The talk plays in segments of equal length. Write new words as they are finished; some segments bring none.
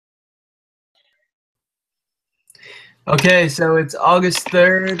Okay, so it's August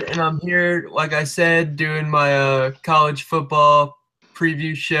 3rd, and I'm here, like I said, doing my college football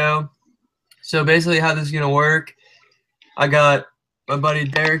preview show. So basically, how this is going to work, I got my buddy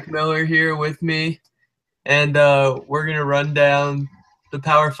Derek Miller here with me, and we're going to run down the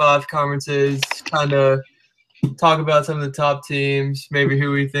Power Five conferences, kind of talk about some of the top teams, maybe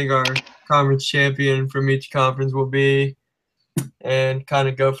who we think our conference champion from each conference will be, and kind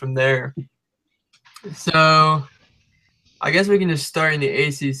of go from there. So I guess we can just start in the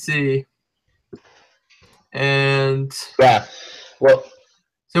ACC. And Yeah. Well,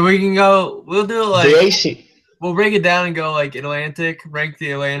 so we can go, we'll do it the like, AC. we'll break it down and go like Atlantic, rank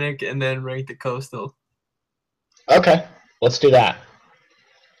the Atlantic, and then rank the Coastal. Okay, let's do that.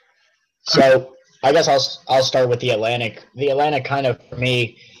 Okay. So I guess I'll start with the Atlantic. The Atlantic kind of for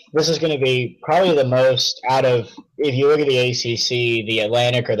me, this is going to be probably the most out of if you look at the ACC, the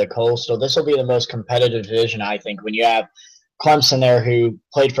Atlantic or the Coastal. This will be the most competitive division, I think. When you have Clemson there, who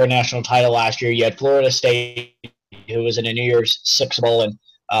played for a national title last year, you had Florida State, who was in a New Year's Six Bowl and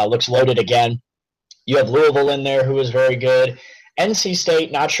looks loaded again. You have Louisville in there, who is very good. NC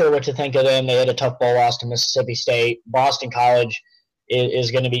State, not sure what to think of them. They had a tough bowl loss to Mississippi State. Boston College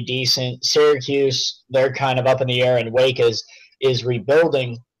is going to be decent. Syracuse, they're kind of up in the air, and Wake is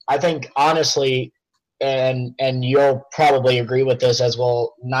rebuilding. I think honestly, and you'll probably agree with this as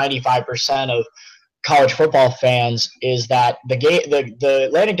well. 95% of college football fans is that the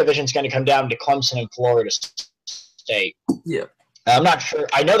Atlantic Division is going to come down to Clemson and Florida State. Yeah. I'm not sure.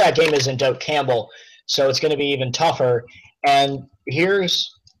 I know that game is in Doak Campbell, so it's going to be even tougher. And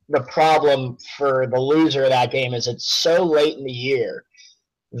here's the problem for the loser of that game is it's so late in the year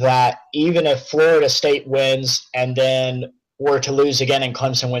that even if Florida State wins and then were to lose again and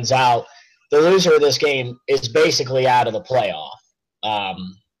Clemson wins out, the loser of this game is basically out of the playoff.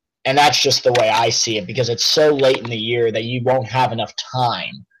 And that's just the way I see it because it's so late in the year that you won't have enough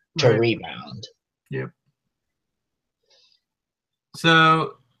time to rebound. Yep.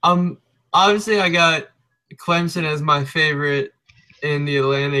 So obviously I got Clemson as my favorite in the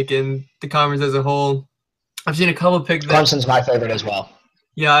Atlantic and the conference as a whole. I've seen a couple pick them. Clemson's my favorite as well.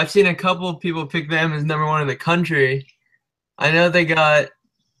 Yeah, I've seen a couple people pick them as number one in the country. I know they got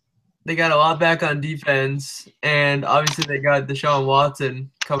a lot back on defense, and obviously they got Deshaun Watson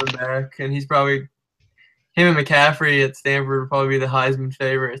coming back, and he's probably him and McCaffrey at Stanford will probably be the Heisman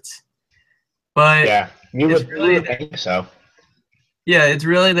favorites. But yeah, you would really think so. Yeah, it's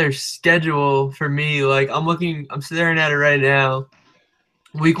really their schedule for me. Like I'm staring at it right now.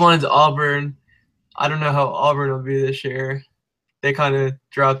 Week 1 is Auburn. I don't know how Auburn will be this year. They kind of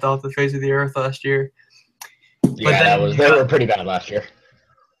dropped off the face of the earth last year. Yeah, they were pretty bad last year.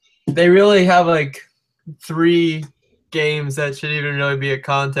 They really have like 3 games that should even really be a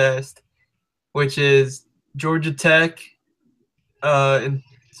contest, which is Georgia Tech in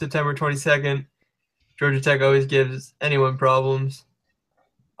September 22nd. Georgia Tech always gives anyone problems.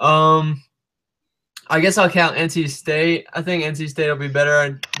 I guess I'll count NC State. I think NC State will be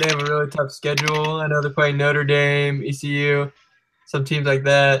better. They have a really tough schedule. I know they're playing Notre Dame, ECU, some teams like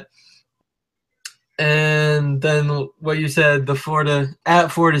that. And then what you said, at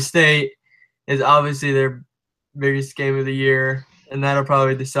Florida State is obviously their biggest game of the year, and that'll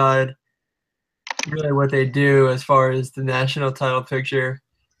probably decide really what they do as far as the national title picture.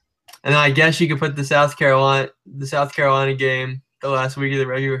 And I guess you could put the South Carolina game, the last week of the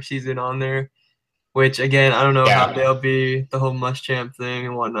regular season, on there, which again I don't know how they'll be the whole Muschamp thing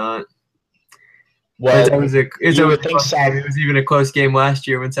and whatnot. Well, it was even a close game last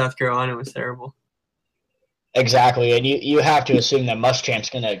year when South Carolina was terrible. Exactly, and you have to assume that Muschamp's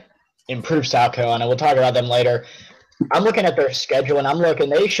going to improve South Carolina. We'll talk about them later. I'm looking at their schedule,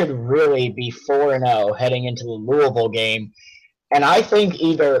 and they should really be 4-0 heading into the Louisville game. And I think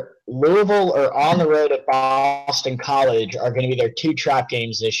either Louisville or on the road at Boston College are going to be their 2 trap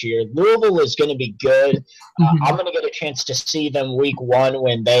games this year. Louisville is going to be good. I'm going to get a chance to see them week 1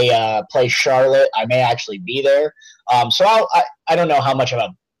 when they play Charlotte. I may actually be there. So I don't know how much of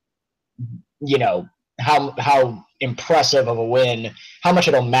a, how impressive of a win, how much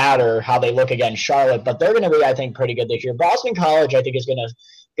it'll matter how they look against Charlotte, but they're going to be, I think, pretty good this year. Boston College, I think, is going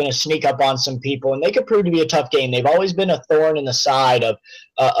to sneak up on some people, and they could prove to be a tough game. They've always been a thorn in the side of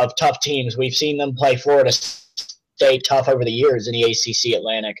tough teams. We've seen them play Florida State tough over the years in the ACC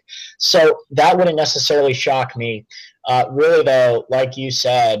Atlantic. So that wouldn't necessarily shock me. Really, though, like you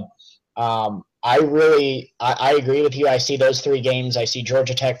said, I agree with you. I see those 3 games. I see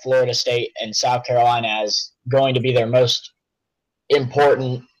Georgia Tech, Florida State, and South Carolina as going to be their most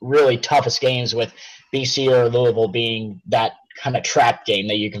important, really toughest games, with BC or Louisville being that kind of trap game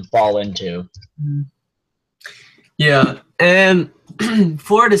that you can fall into. Yeah, and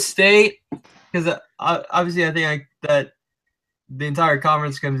Florida State, because obviously I think that the entire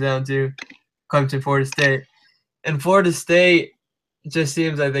conference comes down to Clemson, Florida State, and Florida State just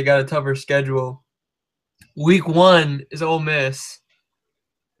seems like they got a tougher schedule. Week 1 is Ole Miss,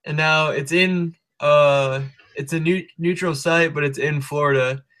 and now it's a neutral site, but it's in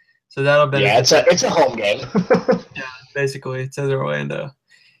Florida, so that'll benefit. Yeah, it's a home game. Yeah, basically, it says Orlando,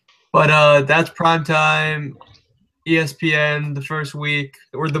 but that's prime time. ESPN the first week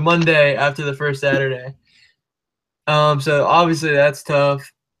or the Monday after the first Saturday. So obviously that's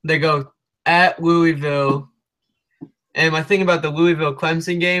tough. They go at Louisville. And my thing about the Louisville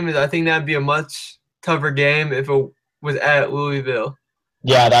Clemson game is I think that'd be a much tougher game if it was at Louisville.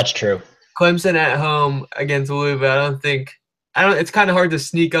 Yeah, that's true. Clemson at home against Louisville, it's kind of hard to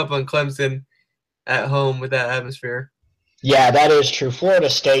sneak up on Clemson at home with that atmosphere. Yeah, that is true. Florida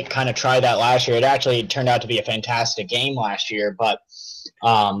State kind of tried that last year. It actually turned out to be a fantastic game last year, but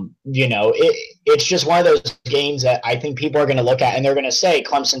it's just one of those games that I think people are going to look at and they're going to say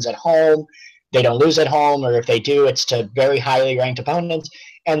Clemson's at home, they don't lose at home, or if they do, it's to very highly ranked opponents,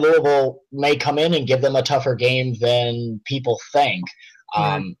 and Louisville may come in and give them a tougher game than people think.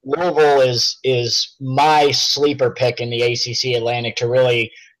 Louisville is my sleeper pick in the ACC Atlantic to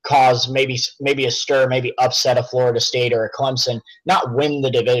really cause maybe a stir, maybe upset a Florida State or a Clemson, not win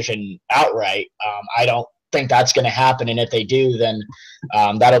the division outright. I don't think that's going to happen, and if they do, then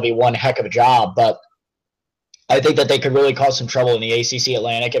that'll be one heck of a job. But I think that they could really cause some trouble in the ACC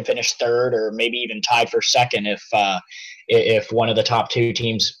Atlantic and finish third or maybe even tied for second if one of the top two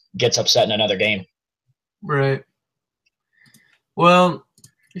teams gets upset in another game. Right. Well,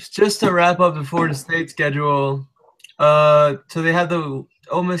 just to wrap up the Florida State schedule, so they have the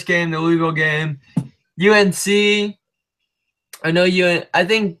Ole Miss game, the Louisville game, UNC. I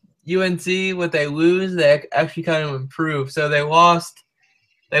think UNC, what they lose, they actually kind of improve. So they lost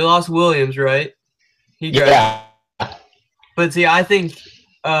Williams, right? Yeah. But see, I think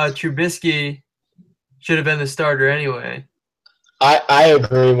Trubisky should have been the starter anyway. I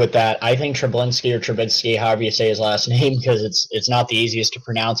agree with that. I think Trubisky, however you say his last name, because it's not the easiest to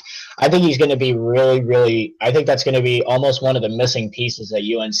pronounce. I think he's going to be really, really – I think that's going to be almost one of the missing pieces that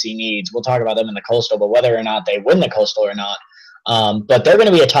UNC needs. We'll talk about them in the Coastal, but whether or not they win the Coastal or not. But they're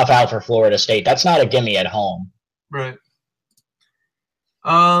going to be a tough out for Florida State. That's not a gimme at home. Right.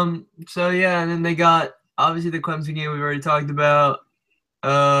 So, yeah, and then they got obviously the Clemson game we've already talked about.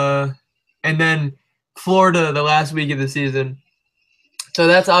 And then Florida the last week of the season. So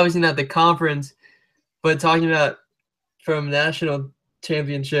that's obviously not the conference, but talking about from national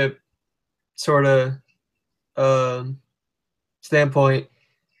championship sort of standpoint,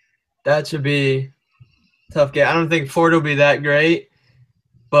 that should be a tough game. I don't think Florida will be that great,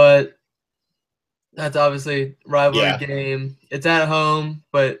 but that's obviously rivalry game. It's at home,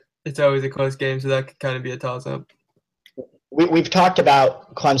 but it's always a close game, so that could kind of be a toss-up. We've talked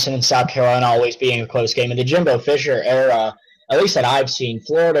about Clemson and South Carolina always being a close game. In the Jimbo Fisher era, at least that I've seen,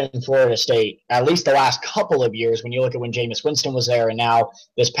 Florida and Florida State, at least the last couple of years, when you look at when Jameis Winston was there and now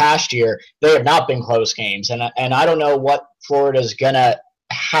this past year, they have not been close games. And I don't know what Florida's going to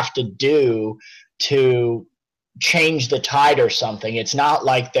have to do to change the tide or something. It's not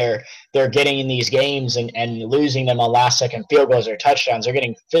like they're getting in these games and losing them on last-second field goals or touchdowns. They're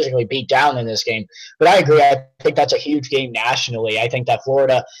getting physically beat down in this game. But I agree. I think that's a huge game nationally. I think that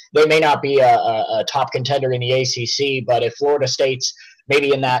Florida, they may not be a top contender in the ACC, but if Florida State's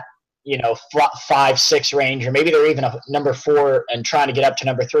maybe in that 5-6 range, or maybe they're even a number 4 and trying to get up to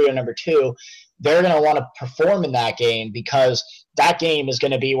number 3 or number 2, they're going to want to perform in that game, because that game is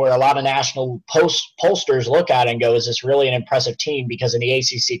going to be where a lot of national pollsters look at it and go, is this really an impressive team? Because in the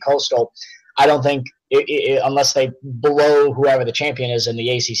ACC Coastal, I don't think, unless they blow whoever the champion is in the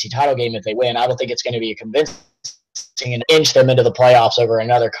ACC title game, if they win, I don't think it's going to be a convincing and inch them into the playoffs over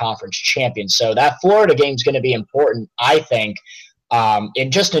another conference champion. So that Florida game is going to be important, I think,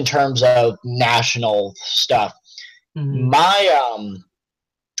 in terms of national stuff. Mm-hmm.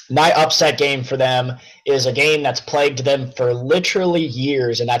 My upset game for them is a game that's plagued them for literally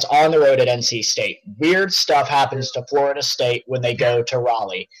years, and that's on the road at NC State. Weird stuff happens to Florida State when they go to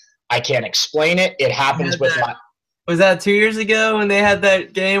Raleigh. I can't explain it. It happens with my – Was that 2 years ago when they had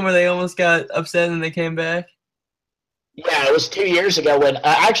that game where they almost got upset and they came back? Yeah, it was 2 years ago when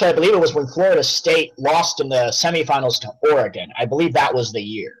actually I believe it was when Florida State lost in the semifinals to Oregon. I believe that was the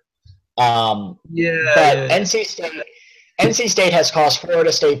year. NC State has caused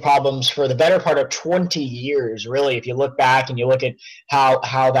Florida State problems for the better part of 20 years, really, if you look back and you look at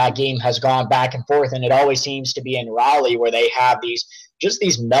how that game has gone back and forth, and it always seems to be in Raleigh where they have these just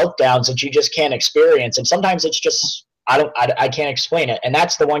these meltdowns that you just can't experience. And sometimes it's just I can't explain it. And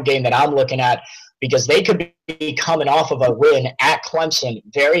that's the one game that I'm looking at, because they could be coming off of a win at Clemson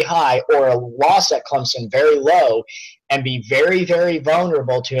very high, or a loss at Clemson very low, and be very, very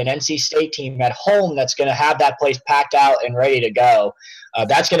vulnerable to an NC State team at home that's going to have that place packed out and ready to go.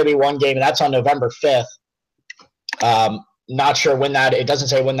 That's going to be one game, and that's on November 5th. Not sure when it doesn't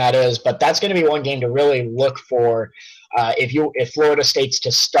say when that is, but that's going to be one game to really look for. If Florida State's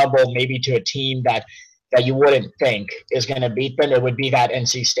to stumble maybe to a team that you wouldn't think is going to beat them, it would be that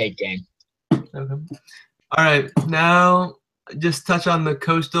NC State game. Okay. All right, now just touch on the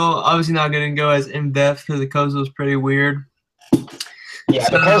Coastal. Obviously not going to go as in-depth because the Coastal is pretty weird. Yeah,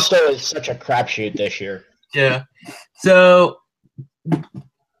 the Coastal is such a crapshoot this year. Yeah. So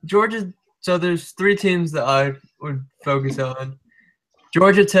Georgia – so there's three teams that I would focus on.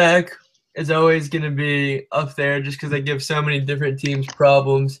 Georgia Tech is always going to be up there just because they give so many different teams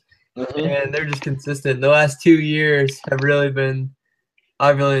problems, and they're just consistent. The last 2 years have really been –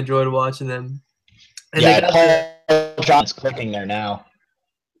 I've really enjoyed watching them. And Paul John's clicking there now.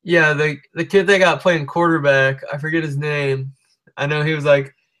 Yeah, the kid they got playing quarterback, I forget his name. I know he was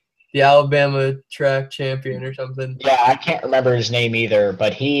like the Alabama track champion or something. Yeah, I can't remember his name either,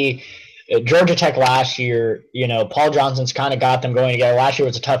 but Georgia Tech last year, Paul Johnson's kind of got them going together. Last year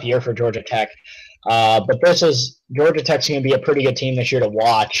was a tough year for Georgia Tech. But Georgia Tech's going to be a pretty good team this year to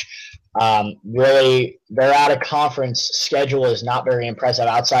watch. Really, their out-of-conference schedule is not very impressive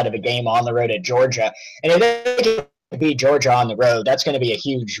outside of a game on the road at Georgia. And if they can beat Georgia on the road, that's going to be a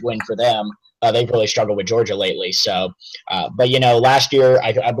huge win for them. They've really struggled with Georgia lately. So, but last year,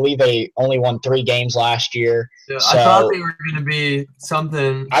 I believe they only won 3 games last year. Yeah, so, I thought they were going to be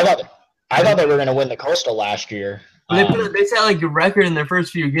something. I thought they were going to win the Coastal last year. They set like a record in their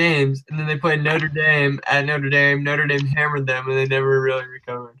first few games, and then they played Notre Dame at Notre Dame. Notre Dame hammered them, and they never really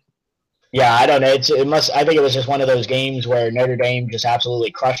recovered. Yeah, I don't know. I think it was just one of those games where Notre Dame just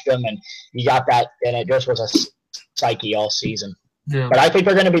absolutely crushed them, and you got that, and it just was a psyche all season. Yeah. But I think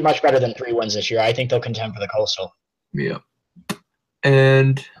they're going to be much better than 3 wins this year. I think they'll contend for the Coastal. Yeah.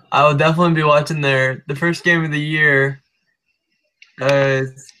 And I will definitely be watching the first game of the year.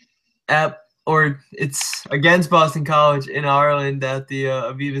 It's against Boston College in Ireland at the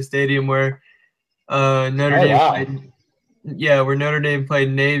Aviva Stadium, where Notre Dame played. Yeah, where Notre Dame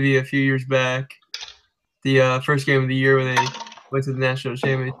played Navy a few years back. The first game of the year when they went to the national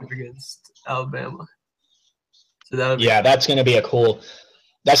championship against Alabama. So that's going to be cool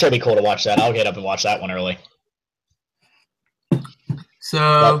to watch that. I'll get up and watch that one early.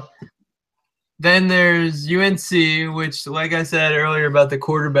 So then there's UNC, which, like I said earlier about the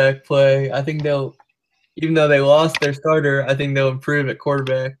quarterback play, I think even though they lost their starter, I think they'll improve at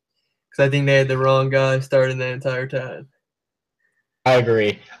quarterback because I think they had the wrong guy starting the entire time. I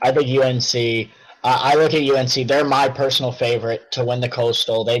agree. I think UNC I look at UNC. They're my personal favorite to win the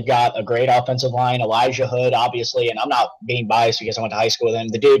Coastal. They've got a great offensive line. Elijah Hood, obviously, and I'm not being biased because I went to high school with him.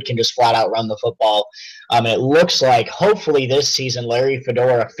 The dude can just flat out run the football. It looks like hopefully this season Larry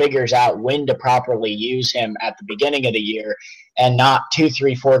Fedora figures out when to properly use him at the beginning of the year and not 2,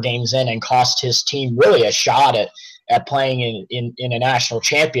 3, 4 games in and cost his team really a shot at playing in a national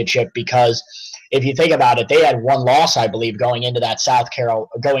championship, because if you think about it, they had one loss, I believe, going into the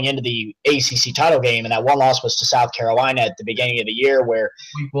ACC title game, and that one loss was to South Carolina at the beginning of the year, where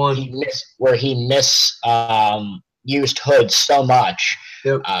he misused Hood so much.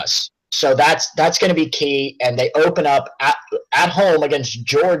 Yep. So that's going to be key, and they open up at home against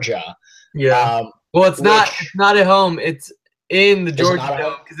Georgia. Yeah. Well, it's not at home. It's in the Georgia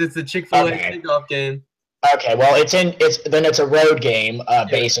Dome because it's the Chick-fil-A kickoff game. Okay. Well, it's a road game.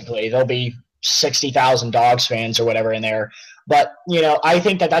 Basically, there'll be 60,000 Dogs fans or whatever in there. But, I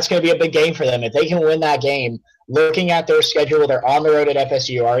think that's going to be a big game for them. If they can win that game, looking at their schedule, they're on the road at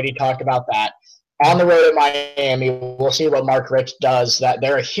FSU. Already talked about that. On the road at Miami, we'll see what Mark Richt does.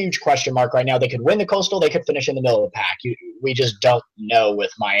 They're a huge question mark right now. They could win the Coastal. They could finish in the middle of the pack. We just don't know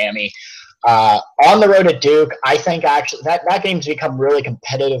with Miami. On the road at Duke, I think actually that game's become really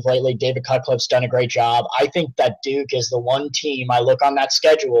competitive lately. David Cutcliffe's done a great job. I think that Duke is the one team I look on that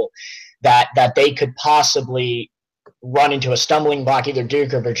schedule that they could possibly run into a stumbling block, either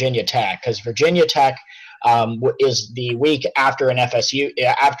Duke or Virginia Tech, because Virginia Tech is the week after the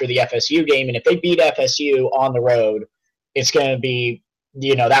FSU game, and if they beat FSU on the road, it's going to be,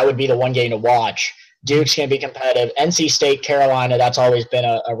 that would be the one game to watch. Duke's going to be competitive. NC State, Carolina, that's always been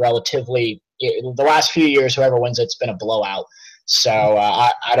a relatively – the last few years, whoever wins it's been a blowout. So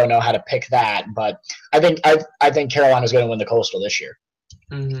I don't know how to pick that, but I think Carolina's going to win the Coastal this year.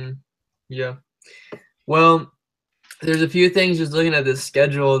 Mm-hmm. Yeah. Well, there's a few things just looking at the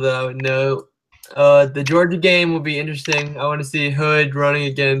schedule that I would note. The Georgia game will be interesting. I want to see Hood running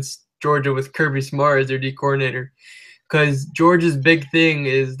against Georgia with Kirby Smart as their D coordinator, because Georgia's big thing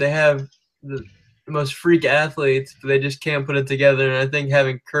is they have the most freak athletes, but they just can't put it together. And I think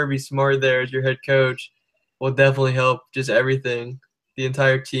having Kirby Smart there as your head coach will definitely help just everything. The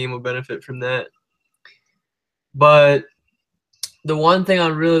entire team will benefit from that. But the one thing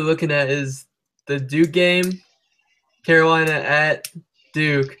I'm really looking at is the Duke game. Carolina at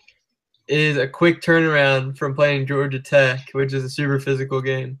Duke is a quick turnaround from playing Georgia Tech, which is a super physical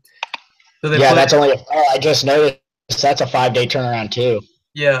game. So that's only I just noticed that's a 5-day turnaround too.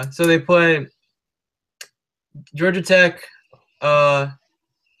 Yeah, so they play Georgia Tech on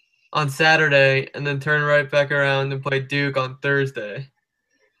Saturday and then turn right back around and play Duke on Thursday.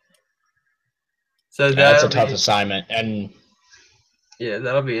 So that's a tough assignment, and yeah,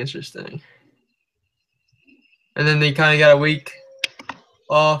 that'll be interesting. And then they kind of got a week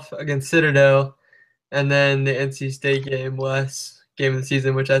off against Citadel, and then the NC State game, last game of the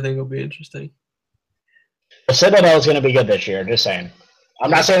season, which I think will be interesting. The Citadel is going to be good this year. Just saying. I'm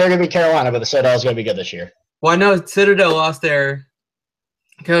not saying they're going to be Carolina, but the Citadel is going to be good this year. Well, I know Citadel lost their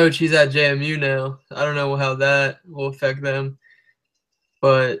coach. He's at JMU now. I don't know how that will affect them,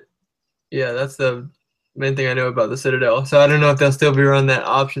 but yeah, that's the main thing I know about the Citadel. So I don't know if they'll still be running that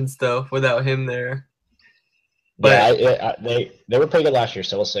option stuff without him there. But yeah, they were pretty good last year,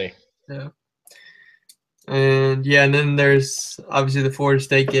 so we'll see. Yeah. And then there's obviously the Florida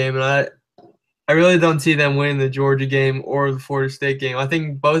State game, and I really don't see them winning the Georgia game or the Florida State game. I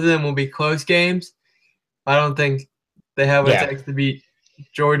think both of them will be close games. I don't think they have what it takes to beat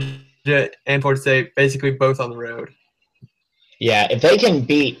Georgia and Florida State, basically both on the road. Yeah, if they can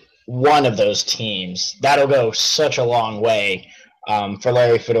beat one of those teams, that'll go such a long way for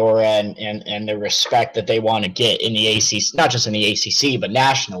Larry Fedora and the respect that they want to get in the ACC, not just in the ACC, but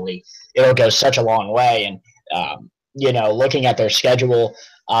nationally. It'll go such a long way. And, looking at their schedule,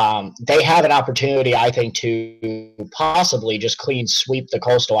 they have an opportunity, I think, to possibly just clean sweep the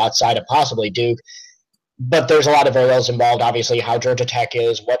Coastal outside of possibly Duke. But there's a lot of variables involved. Obviously, how Georgia Tech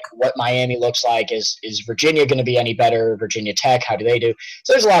is, what Miami looks like. Is Virginia going to be any better? Virginia Tech, how do they do?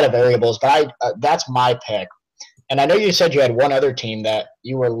 So there's a lot of variables, but that's my pick. And I know you said you had one other team that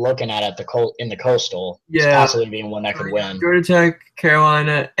you were looking at in the Coastal, possibly being one that could win. Georgia Tech,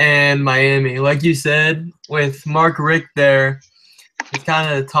 Carolina, and Miami. Like you said, with Mark Richt there, it's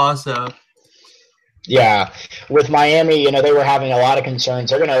kind of a toss-up. Yeah, with Miami, they were having a lot of concerns.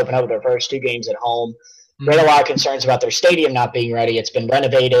 They're going to open up their first 2 games at home. They had a lot of concerns about their stadium not being ready. It's been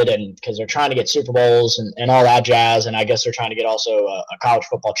renovated, and because they're trying to get Super Bowls and all that jazz, and I guess they're trying to get also a college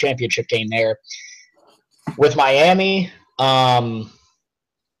football championship game there. With Miami, I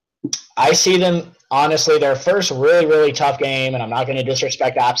see them, honestly, their first really, really tough game, and I'm not going to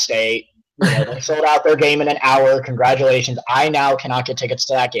disrespect App State. They sold out their game in an hour. Congratulations. I now cannot get tickets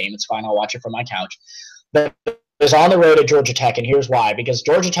to that game. It's fine. I'll watch it from my couch. But is on the road at Georgia Tech, and here's why. Because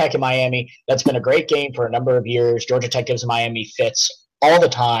Georgia Tech and Miami, that's been a great game for a number of years. Georgia Tech gives Miami fits all the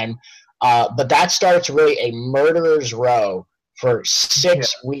time. But that starts really a murderer's row for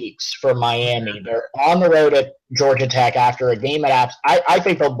 6 weeks for Miami. They're on the road at Georgia Tech after a game at App. I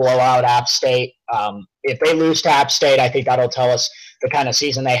think they'll blow out App State. If they lose to App State, I think that'll tell us the kind of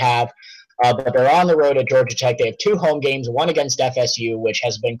season they have. But they're on the road at Georgia Tech. They have 2 home games, one against FSU, which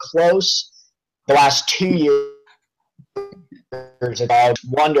has been close the last 2 years. I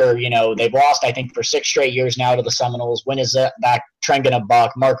wonder, they've lost, I think, for 6 straight years now to the Seminoles. When is that trend going to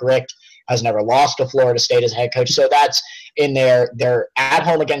buck? Mark Richt has never lost to Florida State as head coach. So that's in there. They're at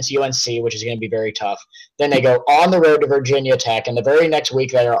home against UNC, which is going to be very tough. Then they go on the road to Virginia Tech, and the very next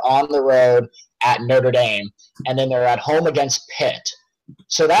week they are on the road at Notre Dame, and then they're at home against Pitt.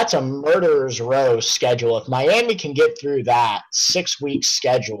 So that's a murderer's row schedule. If Miami can get through that 6-week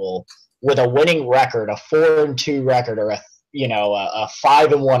schedule with a winning record, a 4-2 record, or a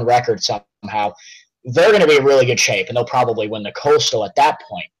 5-1 record somehow, they're going to be in really good shape, and they'll probably win the Coastal at that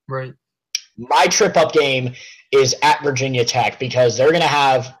point. Right. My trip-up game is at Virginia Tech because they're going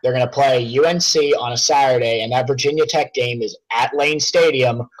to play UNC on a Saturday, and that Virginia Tech game is at Lane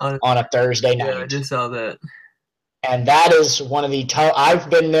Stadium on a Thursday night. Yeah, I just saw that. And that is one of the I've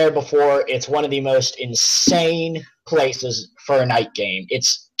been there before. It's one of the most insane places for a night game.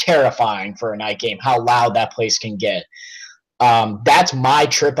 It's terrifying for a night game how loud that place can get. That's my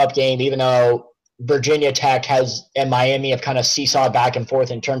trip-up game, even though Virginia Tech and Miami have kind of seesawed back and forth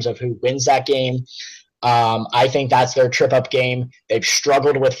in terms of who wins that game. I think that's their trip-up game. They've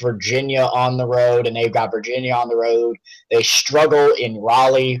struggled with Virginia on the road, and they've got Virginia on the road. They struggle in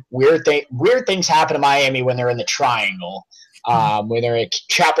Raleigh. Weird things happen to Miami when they're in the Triangle. When they're at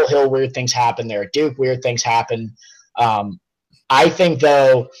Chapel Hill, weird things happen. They're at Duke, weird things happen. I think,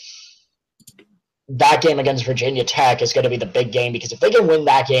 though, that game against Virginia Tech is going to be the big game, because if they can win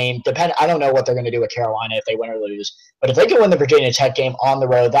that game, I don't know what they're going to do with Carolina if they win or lose, but if they can win the Virginia Tech game on the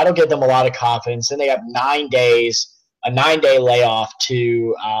road, that'll give them a lot of confidence. Then they have 9 days, a 9-day layoff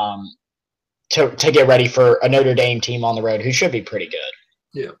to get ready for a Notre Dame team on the road who should be pretty good.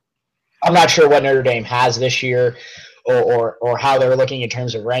 Yeah, I'm not sure what Notre Dame has this year or how they're looking in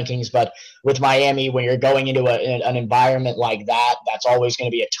terms of rankings, but with Miami, when you're going into an environment like that, that's always going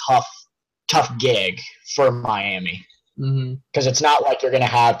to be a tough gig for Miami, because it's not like you're going to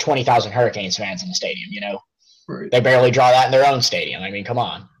have 20,000 Hurricanes fans in the stadium. Right. They barely draw that in their own stadium. I mean, come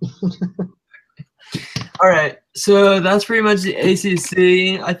on. All right, so that's pretty much the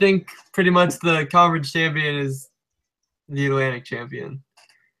ACC. I think pretty much the conference champion is the Atlantic champion.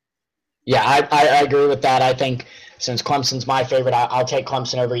 Yeah, I agree with that. I think since Clemson's my favorite, I'll take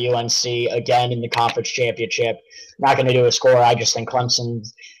Clemson over UNC again in the conference championship. Not going to do a score. I just think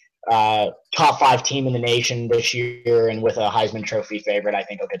Clemson's top 5 team in the nation this year, and with a Heisman Trophy favorite, I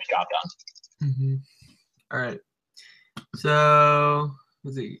think he'll get the job done. All right. So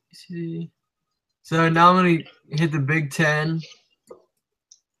let's see. So now I'm gonna hit the Big Ten.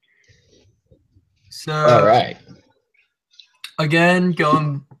 So all right. Again,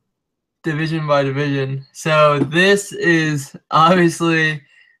 going division by division. So this is obviously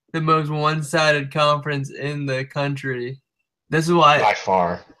the most one-sided conference in the country. This is why by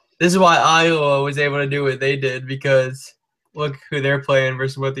far. This is why Iowa was able to do what they did, because look who they're playing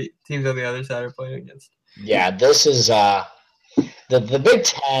versus what the teams on the other side are playing against. Yeah, this is the Big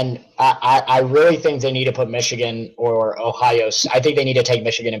Ten. I really think they need to put Michigan or Ohio. I think they need to take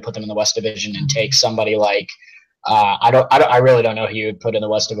Michigan and put them in the West Division, and take somebody like I really don't know who you would put in the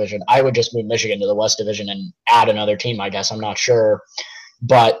West Division. I would just move Michigan to the West Division and add another team, I guess. I'm not sure.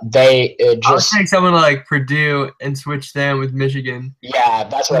 But I would take someone like Purdue and switch them with Michigan. Yeah,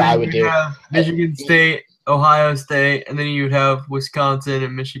 that's what I would do. Michigan State, Ohio State, and then you would have Wisconsin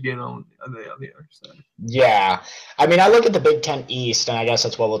and Michigan on the other side. Yeah. I mean, I look at the Big Ten East, and I guess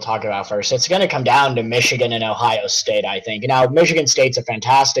that's what we'll talk about first. It's going to come down to Michigan and Ohio State, I think. Now, Michigan State's a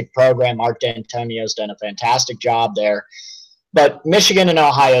fantastic program. Mark D'Antonio's done a fantastic job there. But Michigan and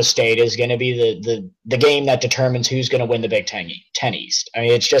Ohio State is going to be the game that determines who's going to win the Big Ten East. I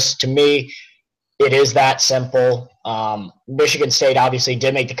mean, it's just, to me, it is that simple. Michigan State obviously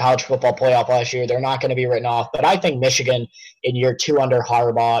did make the college football playoff last year. They're not going to be written off. But I think Michigan in year 2 under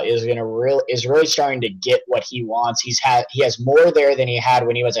Harbaugh is really starting to get what he wants. He has more there than he had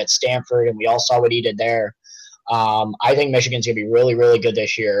when he was at Stanford, and we all saw what he did there. I think Michigan's going to be really, really good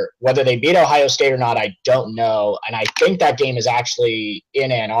this year. Whether they beat Ohio State or not, I don't know. And I think that game is actually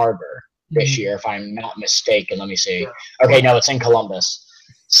in Ann Arbor this year, if I'm not mistaken. Let me see. Okay, no, it's in Columbus.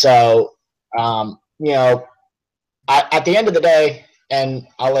 So, at the end of the day, and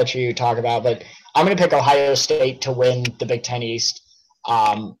I'll let you talk about, but I'm going to pick Ohio State to win the Big Ten East.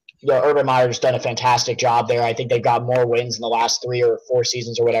 Urban Meyer's done a fantastic job there. I think they've got more wins in the last 3 or 4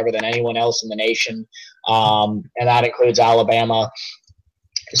 seasons or whatever than anyone else in the nation, and that includes Alabama.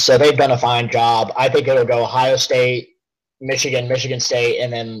 So they've done a fine job. I think it'll go Ohio State, Michigan, Michigan State,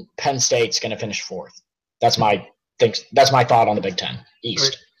 and then Penn State's going to finish 4th. That's my thought on the Big Ten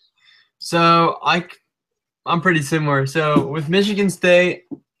East. So I'm pretty similar. So with Michigan State,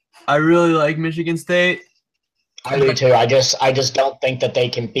 I really like Michigan State. I do too. I just don't think that they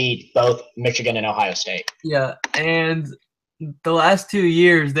can beat both Michigan and Ohio State. Yeah, and the last 2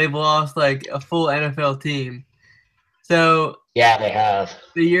 years they've lost like a full NFL team. So yeah, they have.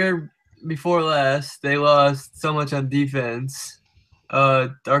 The year before last, they lost so much on defense.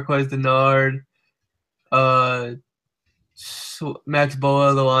 Darqueze Dennard, Max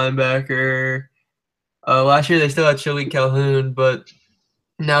Bola, the linebacker. Last year they still had Shalik Calhoun, but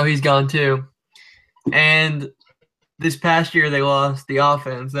now he's gone too. And this past year, they lost the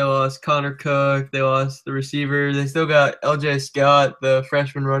offense. They lost Connor Cook. They lost the receiver. They still got L.J. Scott, the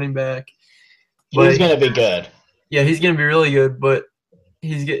freshman running back. He's going to be good. Yeah, he's going to be really good, but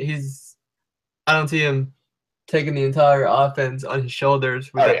I don't see him taking the entire offense on his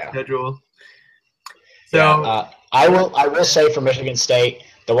shoulders with that schedule. So yeah, I will say for Michigan State,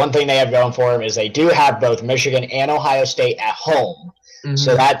 the one thing they have going for them is they do have both Michigan and Ohio State at home. Mm-hmm.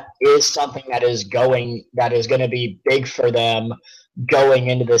 So that is something that is going to be big for them going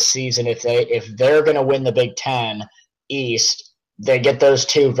into this season. If they're going to win the Big Ten East, they get those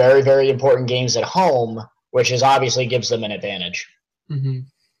two very, very important games at home, which is obviously gives them an advantage. Mm-hmm.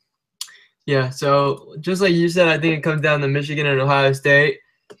 Yeah, so just like you said, I think it comes down to Michigan and Ohio State.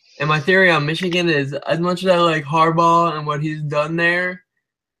 And my theory on Michigan is, as much as I like Harbaugh and what he's done there,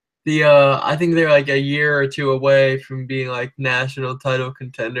 I think they're like a year or two away from being like national title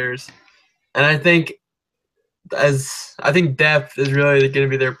contenders. And I think depth is really going to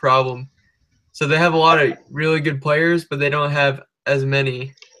be their problem. So they have a lot of really good players, but they don't have as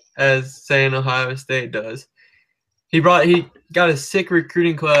many as, say, an Ohio State does. He got a sick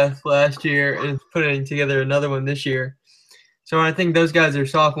recruiting class last year and is putting together another one this year. So I think those guys are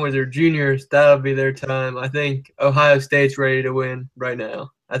sophomores or juniors. That'll be their time. I think Ohio State's ready to win right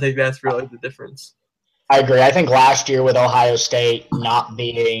now. I think that's really the difference. I agree. I think last year with Ohio State not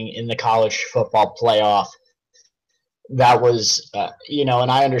being in the college football playoff, that was,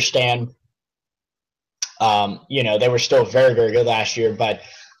 and I understand, they were still very, very good last year. But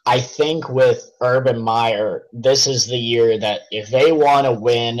I think with Urban Meyer, this is the year that if they want to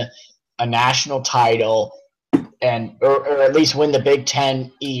win a national title or at least win the Big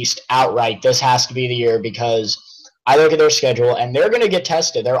Ten East outright, this has to be the year, because I look at their schedule and they're going to get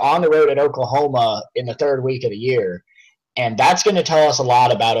tested. They're on the road at Oklahoma in the third week of the year. And that's going to tell us a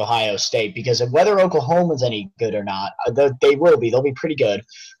lot about Ohio State, because of whether Oklahoma's any good or not, they will be. They'll be pretty good.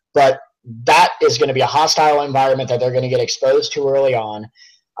 But that is going to be a hostile environment that they're going to get exposed to early on.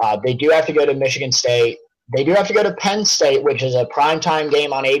 They do have to go to Michigan State. They do have to go to Penn State, which is a primetime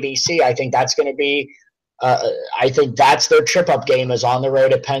game on ABC. I think that's going to be I think that's their trip-up game, is on the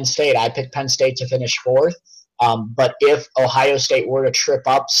road at Penn State. I picked Penn State to finish fourth. But if Ohio State were to trip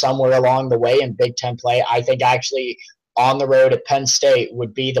up somewhere along the way in Big Ten play, I think actually on the road at Penn State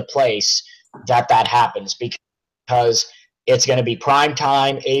would be the place that happens, because it's going to be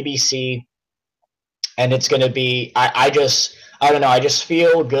primetime, ABC, and it's going to be I don't know. I just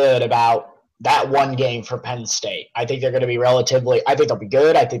feel good about that one game for Penn State. I think they're going to be I think they'll be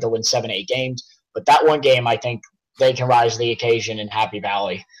good. I think they'll win 7-8 games. But that one game, I think they can rise to the occasion in Happy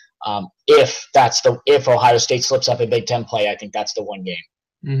Valley. If Ohio State slips up in Big Ten play, I think that's the one game.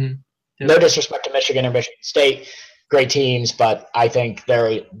 Mm-hmm. Yep. No disrespect to Michigan or Michigan State, great teams, but I think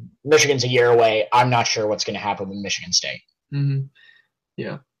Michigan's a year away. I'm not sure what's going to happen with Michigan State. Mm-hmm.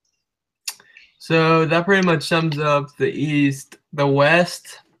 Yeah. So that pretty much sums up the East. The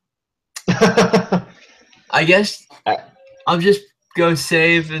West, I guess I'll just go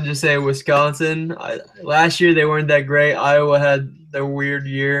safe and just say Wisconsin. Last year they weren't that great. Iowa had their weird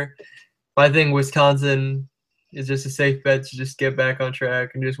year. But I think Wisconsin is just a safe bet to just get back on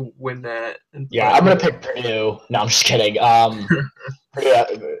track and just win that. Yeah, I'm going to pick Purdue. No, I'm just kidding.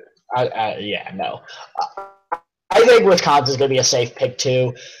 Purdue, no. I think Wisconsin's going to be a safe pick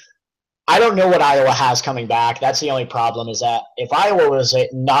too. I don't know what Iowa has coming back. That's the only problem, is that if Iowa was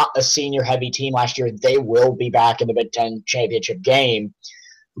not a senior-heavy team last year, they will be back in the Big Ten championship game.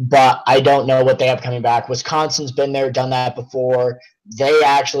 But I don't know what they have coming back. Wisconsin's been there, done that before. They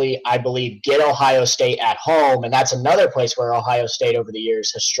actually, I believe, get Ohio State at home, and that's another place where Ohio State over the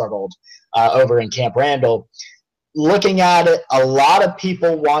years has struggled over in Camp Randall. Looking at it, a lot of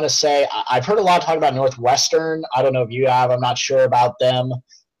people want to say – I've heard a lot of talk about Northwestern. I don't know if you have. I'm not sure about them.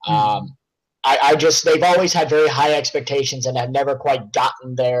 They've always had very high expectations and have never quite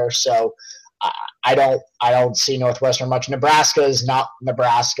gotten there. So I don't see Northwestern much. Nebraska is not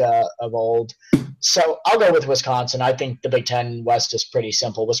Nebraska of old. So I'll go with Wisconsin. I think the Big Ten West is pretty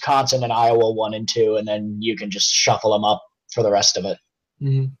simple. Wisconsin and Iowa 1 and 2, and then you can just shuffle them up for the rest of it.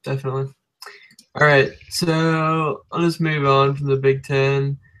 Definitely. All right. So I'll just move on from the Big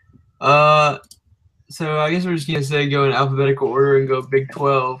Ten. So I guess we're just going to go in alphabetical order and go Big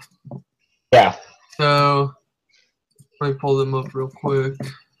 12. Yeah. So let me pull them up real quick.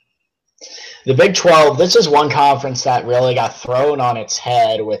 The Big 12, this is one conference that really got thrown on its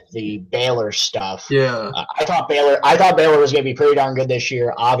head with the Baylor stuff. Yeah. I thought Baylor was going to be pretty darn good this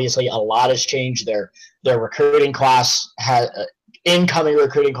year. Obviously, a lot has changed. Their recruiting class incoming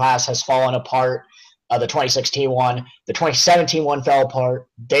recruiting class has fallen apart. The 2016 one, the 2017 one fell apart.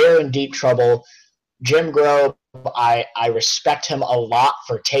 They're in deep trouble. Jim Grobe, I respect him a lot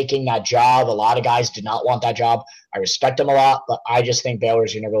for taking that job. A lot of guys did not want that job. I respect him a lot, but I just think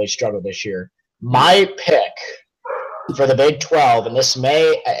Baylor's going to really struggle this year. My pick for the Big 12, and this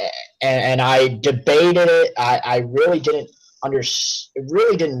may – and I debated it. I really didn't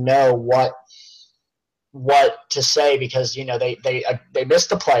know what to say, because, they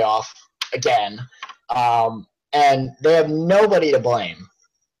missed the playoff again, and they have nobody to blame.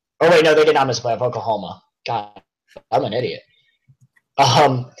 Oh, wait, no, they did not miss the playoff. Oklahoma. God, I'm an idiot.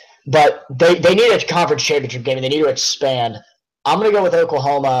 But they need a conference championship game, and they need to expand. I'm going to go with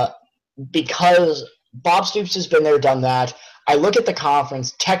Oklahoma because Bob Stoops has been there, done that. I look at the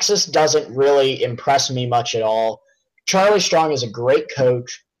conference. Texas doesn't really impress me much at all. Charlie Strong is a great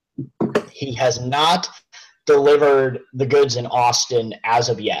coach. He has not delivered the goods in Austin as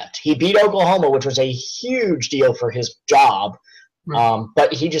of yet. He beat Oklahoma, which was a huge deal for his job,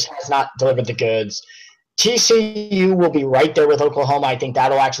 but he just has not delivered the goods. TCU will be right there with Oklahoma. I think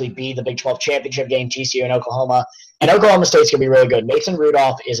that'll actually be the Big 12 championship game, TCU and Oklahoma. And Oklahoma State's going to be really good. Mason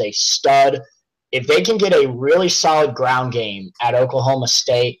Rudolph is a stud. If they can get a really solid ground game at Oklahoma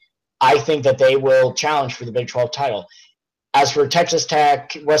State, I think that they will challenge for the Big 12 title. As for Texas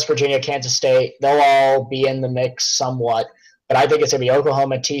Tech, West Virginia, Kansas State, they'll all be in the mix somewhat. But I think it's going to be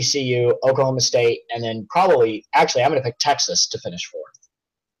Oklahoma, TCU, Oklahoma State, and then probably – actually, I'm going to pick Texas to finish fourth.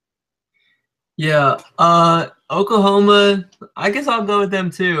 Yeah, Oklahoma, I guess I'll go with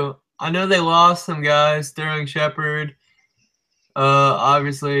them too. I know they lost some guys, Sterling Shepard.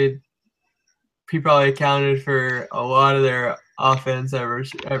 Obviously, he probably accounted for a lot of their offense at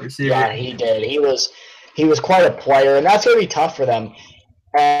receiver. Yeah, he did. He was quite a player, and that's going to be tough for them.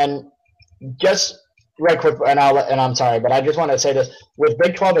 And just right quick, and I'm sorry, but I just want to say this. With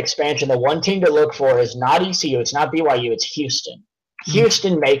Big 12 expansion, the one team to look for is not ECU, it's not BYU, it's Houston.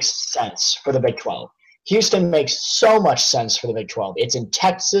 Houston makes sense for the Big 12. Houston makes so much sense for the Big 12. It's in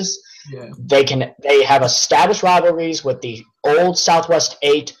Texas. Yeah. They have established rivalries with the old Southwest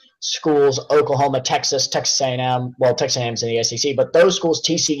 8 schools, Oklahoma, Texas, Texas A&M. Well, Texas A&M's in the SEC, but those schools,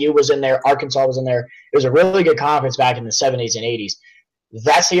 TCU was in there, Arkansas was in there. It was a really good conference back in the 70s and 80s.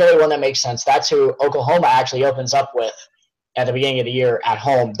 That's the only one that makes sense. That's who Oklahoma actually opens up with at the beginning of the year at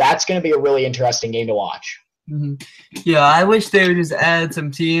home. That's going to be a really interesting game to watch. Mm-hmm. Yeah, I wish they would just add some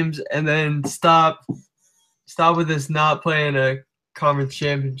teams and then stop with this not playing a conference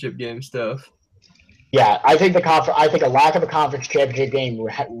championship game stuff. Yeah, I think a lack of a conference championship game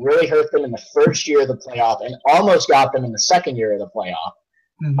really hurt them in the first year of the playoff and almost got them in the second year of the playoff.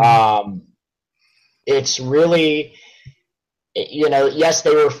 Mm-hmm. It's really, yes,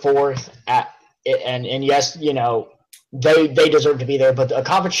 they were fourth and yes, they deserve to be there, but a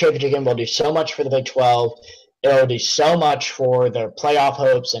conference championship game will do so much for the Big 12. It'll do so much for their playoff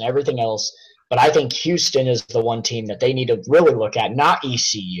hopes and everything else. But I think Houston is the one team that they need to really look at, not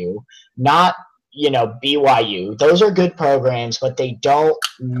ECU, not BYU. Those are good programs, but they don't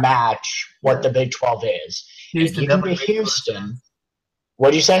match what the Big 12 is. Houston, you can be Houston. What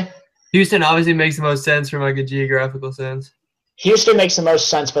did you say? Houston obviously makes the most sense from like a geographical sense. Houston makes the most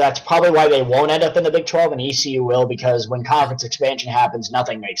sense, but that's probably why they won't end up in the Big 12, and ECU will, because when conference expansion happens,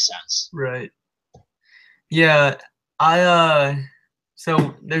 nothing makes sense. Right. Yeah,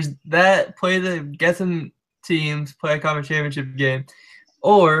 so there's that, get some teams, play a conference championship game,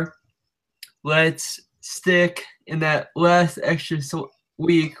 or let's stick in that last extra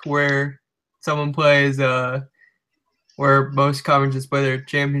week where someone plays, where most conferences play their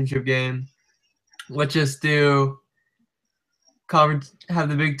championship game. Let's just do have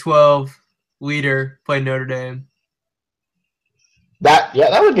the Big 12 leader play Notre Dame. That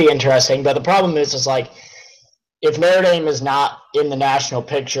would be interesting, but the problem is like, if Notre Dame is not in the national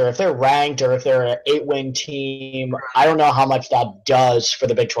picture, if they're ranked or if they're an 8-win team, I don't know how much that does for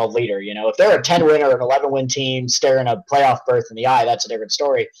the Big 12 leader. If they're a 10-win or an 11-win team staring a playoff berth in the eye, that's a different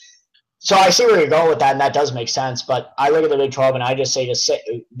story. So I see where you're going with that, and that does make sense. But I look at the Big 12, and I just say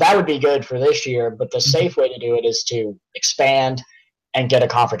that would be good for this year, but the safe way to do it is to expand and get a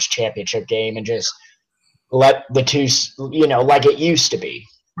conference championship game and just let the two, like it used to be.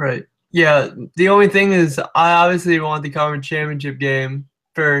 Right. Yeah, the only thing is I obviously want the conference championship game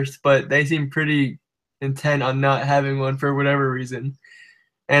first, but they seem pretty intent on not having one for whatever reason.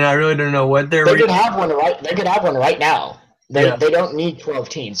 And I really don't know what they're – They could have one right now. They don't need 12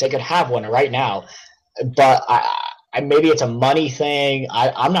 teams. They could have one right now. But maybe it's a money thing.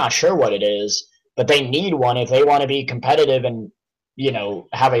 I'm not sure what it is. But they need one if they want to be competitive and,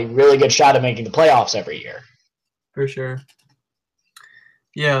 have a really good shot at making the playoffs every year. For sure.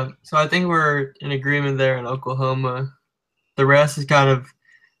 Yeah, so I think we're in agreement there in Oklahoma. The rest is kind of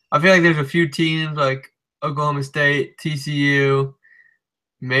 – I feel like there's a few teams like Oklahoma State, TCU,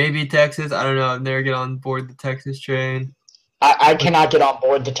 maybe Texas. I don't know. I've never get on board the Texas train. I cannot get on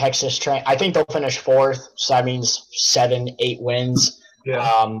board the Texas train. I think they'll finish fourth, so that means 7-8 wins.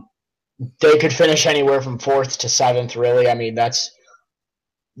 Yeah. They could finish anywhere from fourth to seventh, really. I mean, that's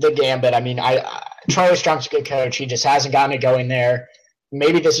the gambit. I mean, Charlie Strong's a good coach. He just hasn't gotten it going there.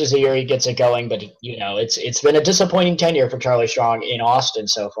 Maybe this is the year he gets it going, but it's been a disappointing tenure for Charlie Strong in Austin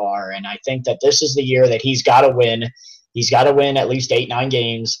so far, and I think that this is the year that he's got to win. He's got to win at least 8-9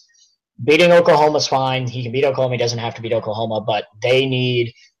 games. beating Oklahoma's fine. He can beat Oklahoma. He doesn't have to beat Oklahoma, but they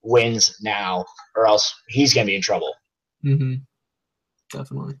need wins now, or else he's going to be in trouble. Mm-hmm.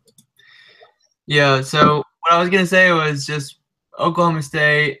 Definitely. Yeah, so what I was going to say was just Oklahoma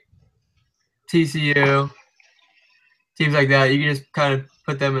State, TCU, teams like that. You can just kind of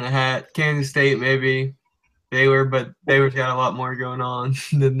put them in a hat. Kansas State, maybe. Baylor, but Baylor's got a lot more going on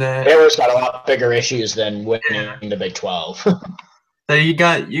than that. Baylor's got a lot bigger issues than winning the Big 12. So you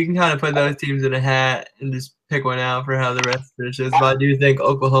can kind of put those teams in a hat and just pick one out for how the rest finishes. But I do think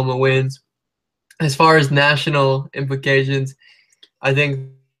Oklahoma wins. As far as national implications, I think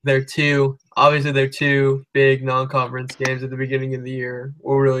they're two big non-conference games at the beginning of the year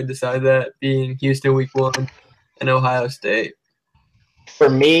will really decide that, being Houston week 1 and Ohio State. For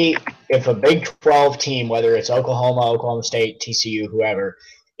me, if a Big 12 team, whether it's Oklahoma, Oklahoma State, TCU, whoever,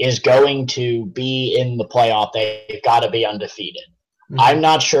 is going to be in the playoff, they've got to be undefeated. Mm-hmm. I'm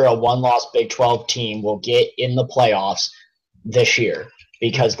not sure a one-loss Big 12 team will get in the playoffs this year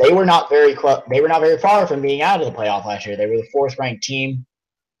because they were not very far from being out of the playoff last year. They were the 4th-ranked team.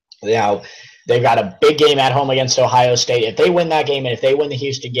 Now, they've got a big game at home against Ohio State. If they win that game and if they win the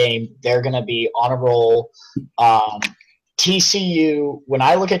Houston game, they're going to be on a roll. TCU, when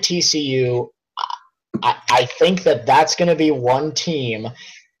I look at TCU, I think that's going to be one team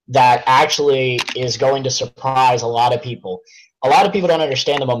that actually is going to surprise a lot of people. A lot of people don't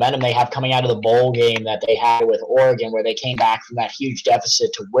understand the momentum they have coming out of the bowl game that they had with Oregon, where they came back from that huge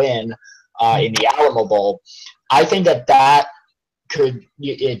deficit to win in the Alamo Bowl. I think that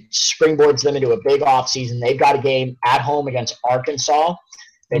it springboards them into a big offseason. They've got a game at home against Arkansas.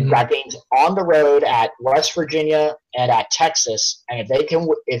 They've got games on the road at West Virginia and at Texas, and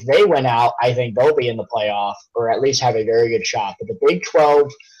if they win out, I think they'll be in the playoff or at least have a very good shot. But the Big 12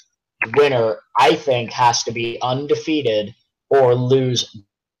 winner, I think, has to be undefeated or lose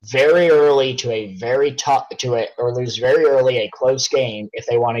very early or lose very early a close game if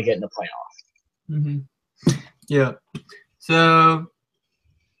they want to get in the playoff. Mm-hmm. Yeah. So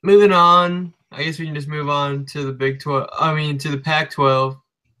moving on, I guess we can just move on to the Big 12. I mean, to the Pac-12.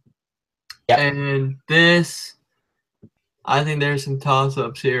 Yep. And this, I think there's some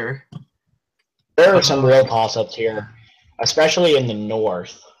toss-ups here. There are some real toss-ups here, especially in the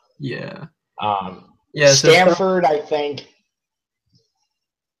North. Yeah. Stanford, I think.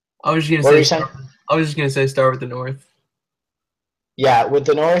 I was just gonna say start with the North. Yeah, with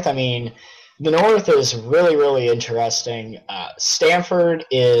the North, I mean, the North is really, really interesting. Stanford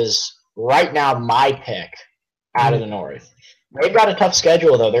is right now my pick out of the North. They've got a tough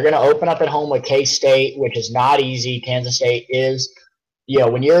schedule, though. They're going to open up at home with K-State, which is not easy. Kansas State is,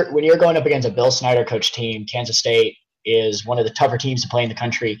 when you're going up against a Bill Snyder coach team, Kansas State is one of the tougher teams to play in the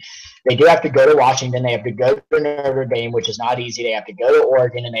country. They do have to go to Washington. They have to go to Notre Dame, which is not easy. They have to go to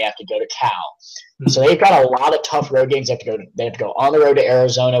Oregon, and they have to go to Cal. Mm-hmm. So they've got a lot of tough road games. They have to go on the road to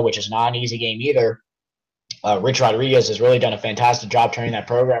Arizona, which is not an easy game either. Rich Rodriguez has really done a fantastic job turning that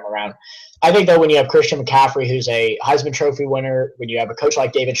program around. I think, though, when you have Christian McCaffrey, who's a Heisman Trophy winner, when you have a coach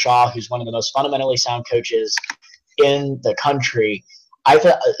like David Shaw, who's one of the most fundamentally sound coaches in the country, I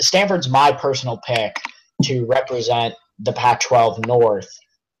think Stanford's my personal pick to represent the Pac-12 North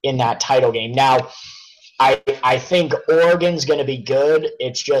in that title game. Now, I think Oregon's going to be good.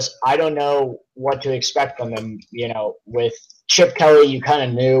 It's just I don't know what to expect from them. With Chip Kelly, you kind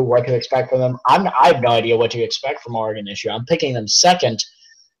of knew what to expect from them. I have no idea what to expect from Oregon this year. I'm picking them second.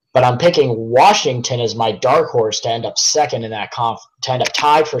 But I'm picking Washington as my dark horse to end up second in that to end up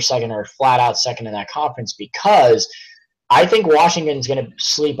tied for second or flat out second in that conference, because I think Washington's going to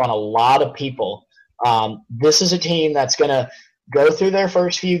sleep on a lot of people. This is a team that's going to go through their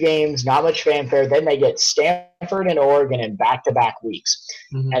first few games, not much fanfare. Then they get Stanford and Oregon in back-to-back weeks.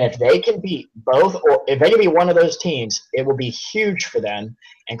 Mm-hmm. And if they can beat both, or if they can be one of those teams, it will be huge for them.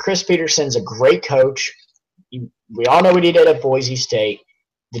 And Chris Peterson's a great coach. We all know what he did at Boise State.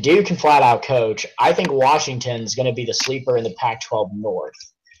 The dude can flat out coach. I think Washington's going to be the sleeper in the Pac-12 North.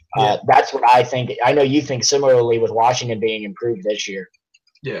 Yeah. That's what I think. I know you think similarly with Washington being improved this year.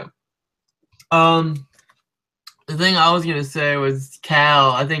 Yeah. The thing I was going to say was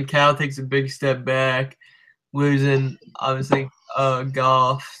Cal. I think Cal takes a big step back, losing, obviously,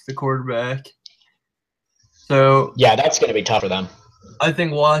 Goff, the quarterback. So yeah, that's going to be tough for them. I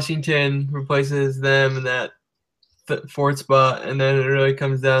think Washington replaces them in that fourth spot, and then it really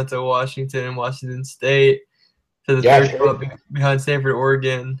comes down to Washington and Washington State for the third spot behind Stanford,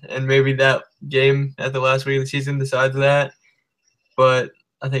 Oregon, and maybe that game at the last week of the season decides that. But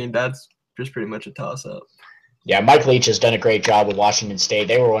I think that's just pretty much a toss-up. Yeah, Mike Leach has done a great job with Washington State.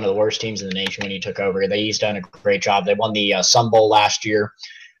 They were one of the worst teams in the nation when he took over. He's done a great job. They won the Sun Bowl last year.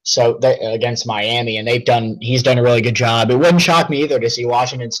 So against Miami, and he's done a really good job. It wouldn't shock me either to see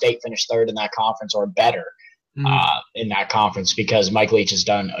Washington State finish third in that conference or better in that conference, because Mike Leach has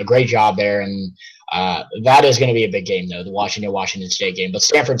done a great job there, and that is going to be a big game though, the Washington State game. But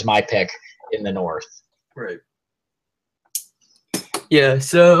Stanford's my pick in the North. Right. Yeah.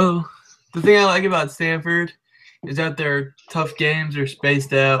 So the thing I like about Stanford is that their tough games are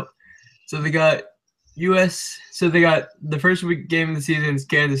spaced out. So they got they got the first week game of the season is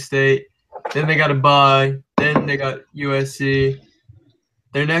Kansas State. Then they got a bye. Then they got USC.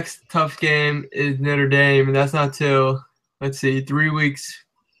 Their next tough game is Notre Dame, and that's not till, 4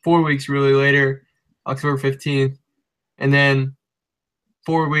 weeks really later, October 15th. And then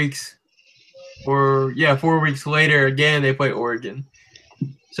 4 weeks later, again, they play Oregon.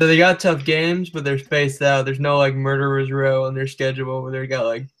 So they got tough games, but they're spaced out. There's no murderer's row on their schedule where they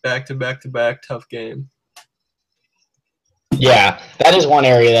got back-to-back tough game. Yeah, that is one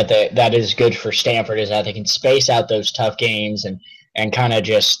area that is good for Stanford, is that they can space out those tough games and kind of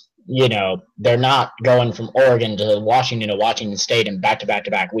just, they're not going from Oregon to Washington State in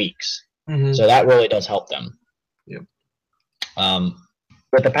back-to-back weeks. Mm-hmm. So that really does help them. Yep.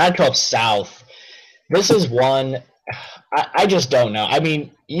 But the Pac-12 South, this is one I just don't know. I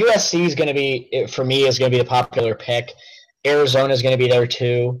mean, USC is going to be, for me, is going to be the popular pick. Arizona is going to be there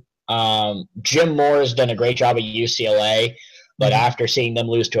too. Jim Moore has done a great job at UCLA, but after seeing them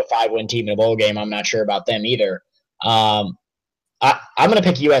lose to a 5-win team in a bowl game, I'm not sure about them either. I'm going to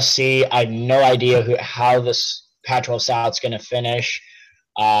pick USC. I have no idea how this Pac-12 South is going to finish.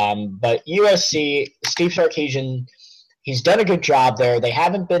 But USC, Steve Sarkisian, he's done a good job there. They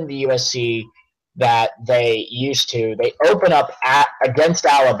haven't been the USC that they used to. They open up against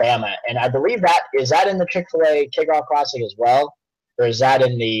Alabama, and I believe is that in the Chick-fil-A Kickoff Classic as well, or is that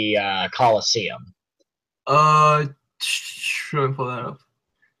in the Coliseum? Should I pull that up?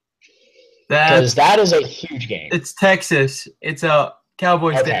 Because that is a huge game. It's Texas. It's a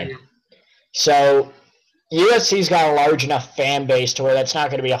Cowboys Stadium. So USC's got a large enough fan base to where that's not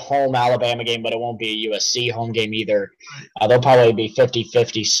going to be a home Alabama game, but it won't be a USC home game either. They'll probably be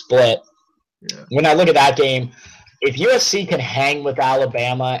 50-50 split. Yeah. When I look at that game, if USC can hang with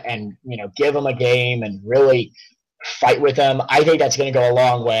Alabama and give them a game and really fight with them, I think that's going to go a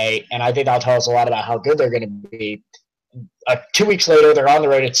long way, and I think that'll tell us a lot about how good they're going to be. 2 weeks later, they're on the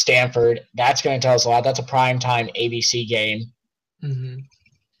road at Stanford. That's going to tell us a lot. That's a primetime ABC game. Mm-hmm.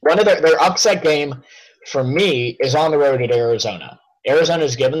 One of their upset game for me is on the road at Arizona.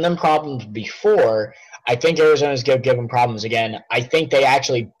 Arizona's given them problems before. I think Arizona's going to give them problems again. I think they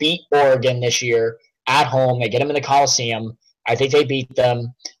actually beat Oregon this year at home. They get them in the Coliseum. I think they beat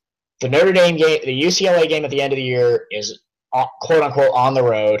them. The Notre Dame game, the UCLA game at the end of the year is quote-unquote on the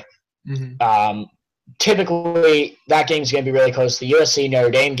road. Mm-hmm. Typically, that game's going to be really close. The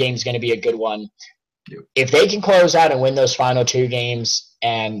USC-Notre Dame game is going to be a good one. Yep. If they can close out and win those final two games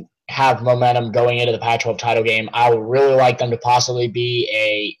and have momentum going into the Pac-12 title game, I would really like them to possibly be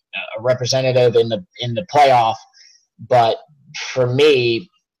a representative in the playoff. But for me,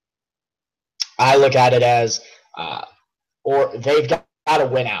 I look at it as or they've got to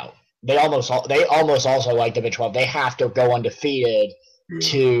win out. They almost also, like the Big 12, they have to go undefeated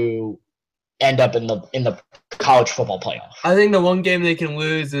to end up in the college football playoff. I think the one game they can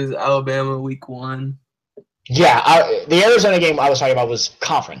lose is Alabama week 1. Yeah, the Arizona game I was talking about was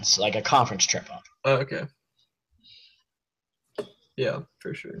conference, like a conference trip up. Oh, okay. Yeah,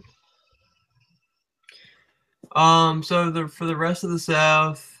 for sure. So for the rest of the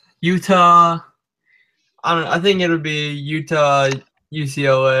South, Utah, I think it'll be Utah,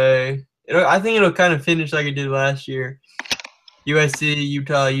 UCLA. I think it'll kind of finish like it did last year. USC,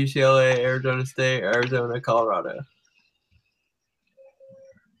 Utah, UCLA, Arizona State, Arizona, Colorado.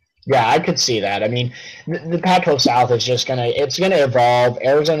 Yeah, I could see that. I mean, the Pac-12 South is just gonna evolve.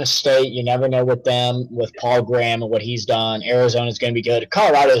 Arizona State, you never know with them, with Paul Graham and what he's done. Arizona's gonna be good.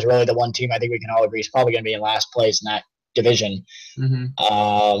 Colorado is really the one team I think we can all agree is probably gonna be in last place in that division.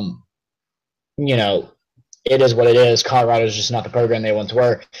 Mm-hmm. It is what it is. Colorado is just not the program they once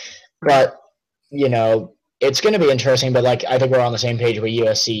were. But, it's going to be interesting. But, I think we're on the same page with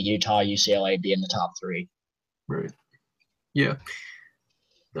USC, Utah, UCLA be in the top 3. Right. Yeah,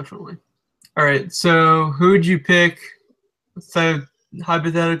 definitely. All right, so who would you pick? So,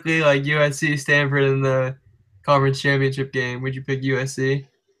 hypothetically, USC, Stanford in the conference championship game, would you pick USC?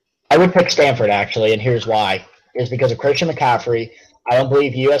 I would pick Stanford, actually, and here's why. It's because of Christian McCaffrey. I don't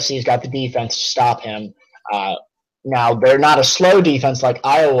believe USC's got the defense to stop him. Now, they're not a slow defense like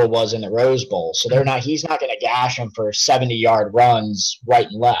Iowa was in the Rose Bowl, so he's not going to gash him for 70-yard runs right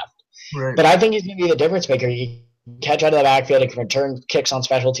and left. Right. But I think he's going to be the difference maker. He catch out of the backfield. He can return kicks on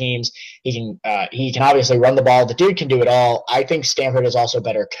special teams. He can obviously run the ball. The dude can do it all. I think Stanford is also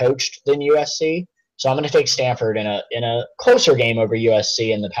better coached than USC. So I'm going to take Stanford in a closer game over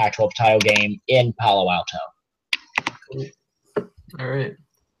USC in the Pac-12 title game in Palo Alto. All right.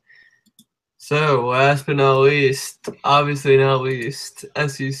 So last but not least, obviously not least,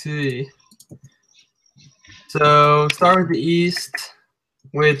 SEC. So start with the East,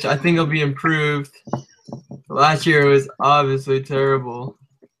 which I think will be improved. Last year was obviously terrible.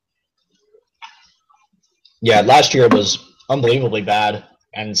 Yeah, last year was unbelievably bad,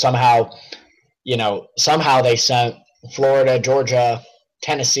 and somehow they sent Florida, Georgia,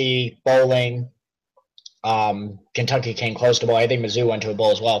 Tennessee, bowling. Kentucky came close to bowl. I think Mizzou went to a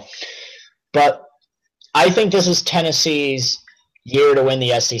bowl as well. But I think this is Tennessee's year to win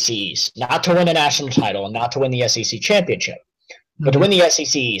the SEC East. Not to win a national title and not to win the SEC championship, but to win the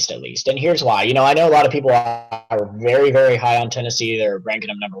SEC East at least. And here's why. I know a lot of people are very, very high on Tennessee. They're ranking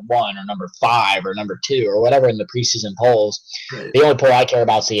them number 1 or number 5 or number 2 or whatever in the preseason polls. Right. The only poll I care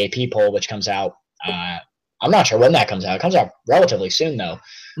about is the AP poll, which comes out. I'm not sure when that comes out. It comes out relatively soon, though.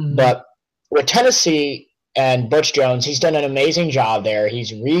 Mm-hmm. But with Tennessee and Butch Jones, he's done an amazing job there.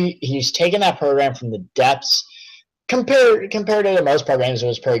 He's taken that program from the depths. Compared to most programs, it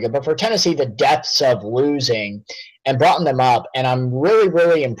was pretty good. But for Tennessee, the depths of losing and brought them up, and I'm really,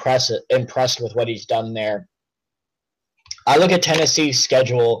 really impressed with what he's done there. I look at Tennessee's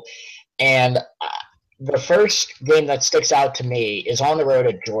schedule, and the first game that sticks out to me is on the road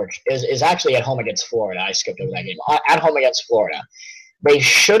at Georgia. Is actually at home against Florida. I skipped over that game. At home against Florida. They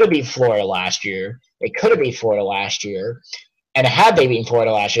should have beat Florida last year. They could have beat Florida last year. And had they beaten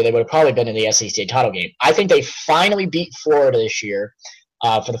Florida last year, they would have probably been in the SEC title game. I think they finally beat Florida this year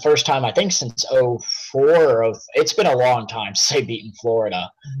for the first time, I think, since 2004. It's been a long time since they've beaten Florida.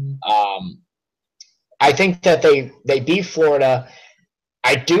 I think that they beat Florida.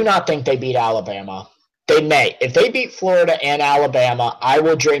 I do not think they beat Alabama. They may. If they beat Florida and Alabama, I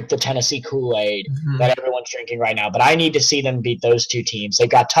will drink the Tennessee Kool-Aid that everyone's drinking right now. But I need to see them beat those two teams. They've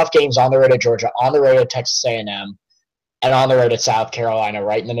got tough games on the road at Georgia, on the road at Texas A&M. And on the road at South Carolina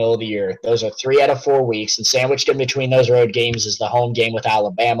right in the middle of the year. Those are 3 out of 4 weeks, and sandwiched in between those road games is the home game with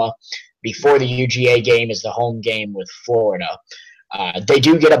Alabama. Before the UGA game is the home game with Florida. They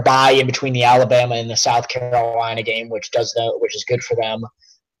do get a bye in between the Alabama and the South Carolina game, which is good for them.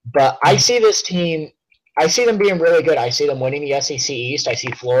 But I see this team. I see them being really good. I see them winning the SEC East. I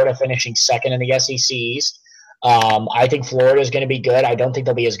see Florida finishing second in the SEC East. I think Florida is going to be good. I don't think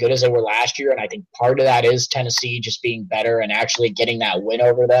they'll be as good as they were last year, and I think part of that is Tennessee just being better and actually getting that win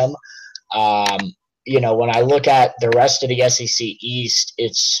over them. When I look at the rest of the SEC East,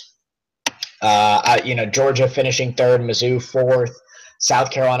 it's Georgia finishing 3rd, Mizzou 4th, South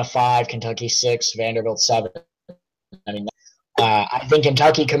Carolina 5, Kentucky 6, Vanderbilt 7. I think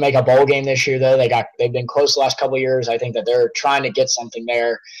Kentucky could make a bowl game this year, though. They've been close the last couple of years. I think that they're trying to get something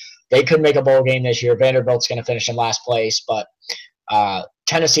there. They could make a bowl game this year. Vanderbilt's going to finish in last place, but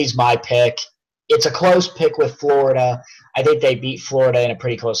Tennessee's my pick. It's a close pick with Florida. I think they beat Florida in a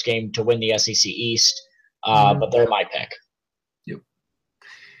pretty close game to win the SEC East, but they're my pick. Yep.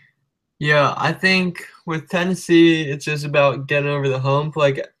 Yeah, I think with Tennessee, it's just about getting over the hump.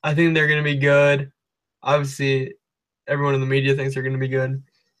 I think they're going to be good. Obviously, everyone in the media thinks they're going to be good.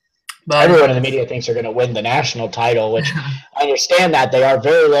 But everyone in the media thinks they're going to win the national title, which I understand that they are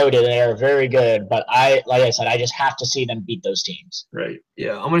very loaded and they are very good. But like I said, I just have to see them beat those teams. Right.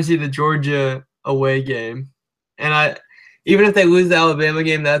 Yeah, I'm going to see the Georgia away game, and even if they lose the Alabama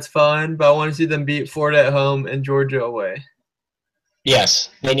game, that's fine. But I want to see them beat Florida at home and Georgia away. Yes,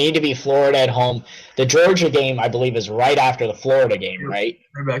 they need to beat Florida at home. The Georgia game, I believe, is right after the Florida game, right?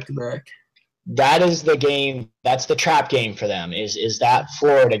 Right back to back. That is the game. That's the trap game for them. Is that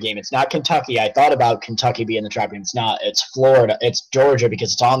Florida game? It's not Kentucky. I thought about Kentucky being the trap game. It's not. It's Florida. It's Georgia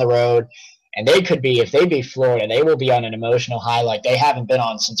because it's on the road, and they could be. If they beat Florida, they will be on an emotional high like they haven't been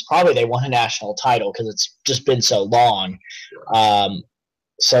on since probably they won a national title because it's just been so long.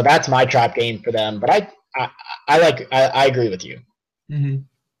 So that's my trap game for them. But I agree with you. Mm-hmm.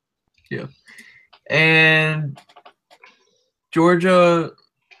 Yeah, and Georgia.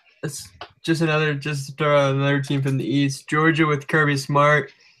 It's just another team from the East. Georgia with Kirby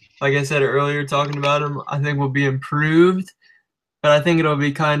Smart, like I said earlier, talking about him, I think will be improved. But I think it'll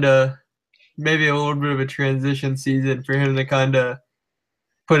be kind of maybe a little bit of a transition season for him to kind of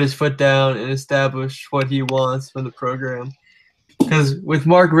put his foot down and establish what he wants from the program. Because with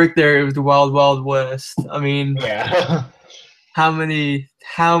Mark Richt there, it was the wild, wild west. I mean, yeah. how many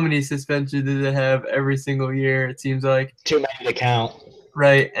suspensions did they have every single year? It seems like too many to count.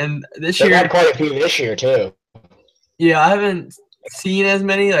 Right, and this They've year had quite a few this year too. Yeah, I haven't seen as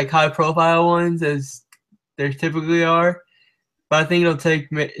many like high-profile ones as there typically are, but I think it'll take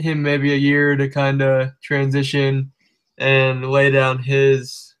him maybe a year to kind of transition and lay down the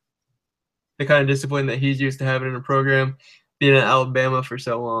kind of discipline that he's used to having in a program, being at Alabama for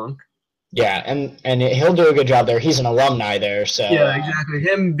so long. Yeah, and he'll do a good job there. He's an alumni there, so Yeah, exactly.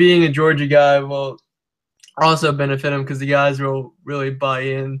 Him being a Georgia guy will also benefit him because the guys will really buy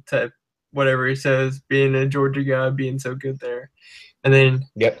in to whatever he says, being a Georgia guy, being so good there. And then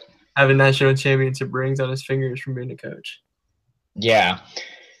yep. having national championship rings on his fingers from being a coach. Yeah.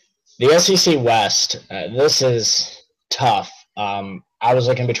 The SEC West, this is tough. I was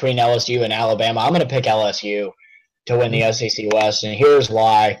looking between LSU and Alabama. I'm going to pick LSU to win the SEC West, and here's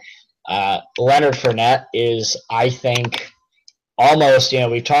why. Leonard Fournette is, I think, almost,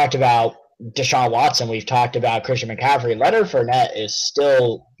 we've talked about Deshaun Watson, we've talked about Christian McCaffrey. Leonard Fournette is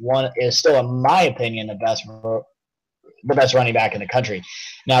still, in my opinion, the best running back in the country.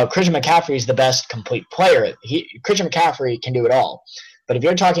 Now, Christian McCaffrey is the best complete player. Christian McCaffrey can do it all. But if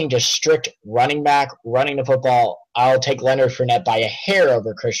you're talking just strict running back, running the football, I'll take Leonard Fournette by a hair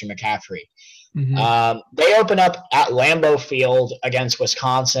over Christian McCaffrey. Mm-hmm. They open up at Lambeau Field against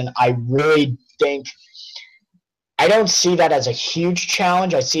Wisconsin. I really think – I don't see that as a huge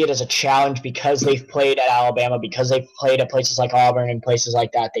challenge. I see it as a challenge because they've played at Alabama, because they've played at places like Auburn and places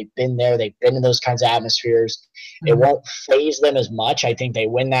like that. They've been there. They've been in those kinds of atmospheres. Mm-hmm. It won't faze them as much. I think they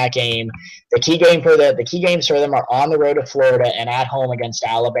win that game. The key games for them are on the road to Florida and at home against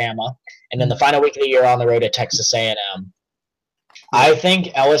Alabama, and then the final week of the year on the road to Texas A&M. I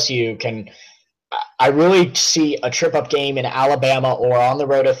think LSU can. I really see a trip-up game in Alabama or on the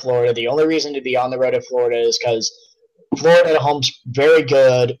road to Florida. The only reason to be on the road to Florida is because Florida at home's very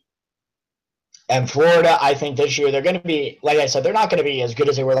good. And Florida, I think this year, they're going to be, like I said, they're not going to be as good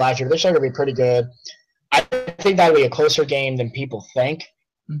as they were last year. They're still going to be pretty good. I think that'll be a closer game than people think.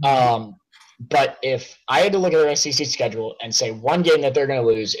 Mm-hmm. But if I had to look at their SEC schedule and say one game that they're going to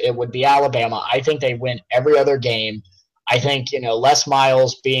lose, it would be Alabama. I think they win every other game. I think, Les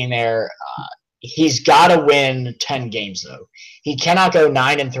Miles being there, he's got to win 10 games, though. He cannot go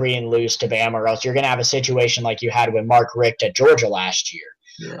 9-3 and lose to Bama, or else you're going to have a situation like you had with Mark Richt at Georgia last year.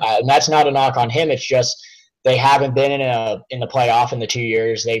 Yeah. And that's not a knock on him. It's just they haven't been in the playoff in the 2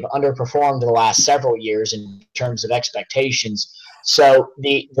 years. They've underperformed the last several years in terms of expectations. So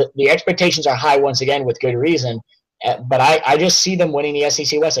the expectations are high once again with good reason. But I just see them winning the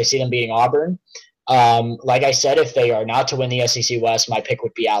SEC West. I see them beating Auburn. Like I said, if they are not to win the SEC West, my pick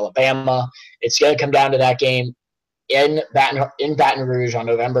would be Alabama. It's going to come down to that game in Baton Rouge on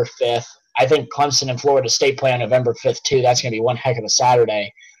November 5th. I think Clemson and Florida State play on November 5th, too. That's going to be one heck of a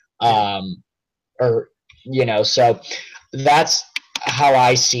Saturday. So that's how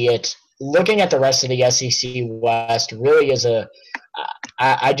I see it. Looking at the rest of the SEC West really is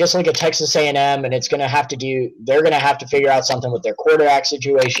I just look at Texas A&M, and they're going to have to figure out something with their quarterback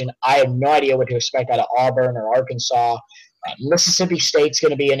situation. I have no idea what to expect out of Auburn or Arkansas. Mississippi State's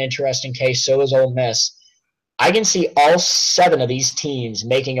going to be an interesting case. So is Ole Miss. I can see all 7 of these teams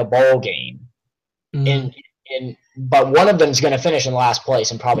making a bowl game, but one of them is going to finish in last place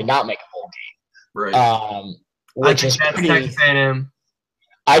and probably not make a bowl game. Right. Which is pretty. Texas A&M.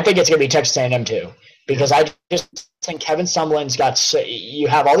 I think it's going to be Texas A&M too, because I just think Kevin Sumlin's got. You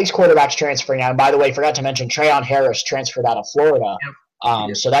have all these quarterbacks transferring out. And by the way, forgot to mention Trayon Harris transferred out of Florida.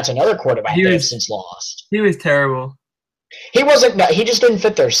 Yep. So that's another quarterback they've since lost. He was terrible. He wasn't. He just didn't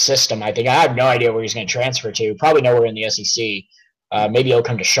fit their system. I think. I have no idea where he's going to transfer to. Probably nowhere in the SEC. Maybe he'll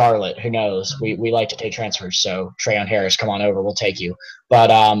come to Charlotte. Who knows? We like to take transfers. So Trayon Harris, come on over. We'll take you. But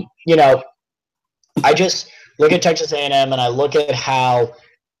I just look at Texas A&M and I look at how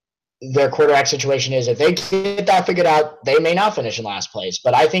their quarterback situation is. If they get that figured out, they may not finish in last place.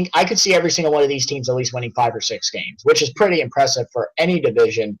 But I think I could see every single one of these teams at least winning 5 or 6 games, which is pretty impressive for any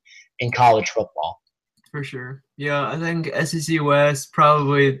division in college football. For sure. Yeah, I think SEC West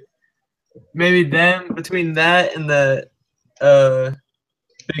probably maybe them between that and the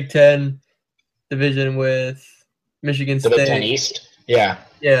Big Ten division with Michigan State. The Big Ten East? Yeah.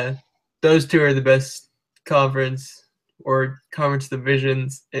 Yeah. Those 2 are the best conference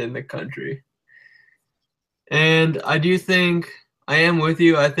divisions in the country. And I do think I am with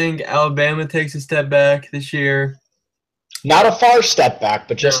you. I think Alabama takes a step back this year. Not a far step back,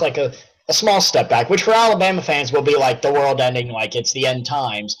 but just like a small step back, which for Alabama fans will be like the world ending, like it's the end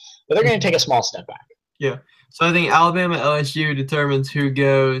times. But they're going to take a small step back. Yeah. So I think Alabama LSU determines who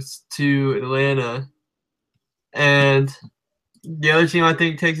goes to Atlanta. And the other team I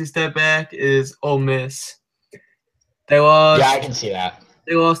think takes a step back is Ole Miss. They lost. Yeah, I can see that.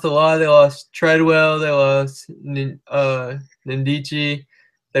 They lost a lot. They lost Treadwell. They lost Ndici.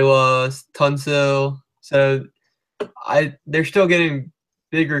 They lost Tunsil. So they're still getting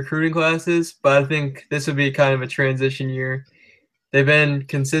big recruiting classes, but I think this would be kind of a transition year. They've been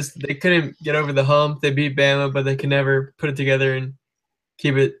consistent. They couldn't get over the hump. They beat Bama, but they could never put it together and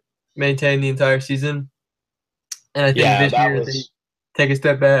maintain the entire season. And I think this year they take a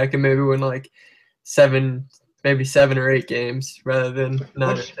step back and maybe win like 7 or 8 games rather than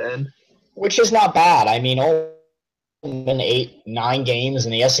 9 or 10. Which is not bad. I mean, win 8, 9 games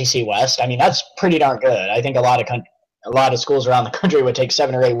in the SEC West. I mean, that's pretty darn good. I think a lot of schools around the country would take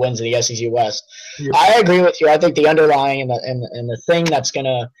 7 or 8 wins in the SEC West. Yeah. I agree with you. I think the underlying and the thing that's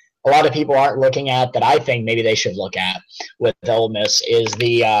gonna a lot of people aren't looking at that I think maybe they should look at with Ole Miss is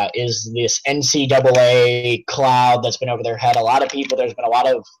this NCAA cloud that's been over their head. A lot of people, there's been a lot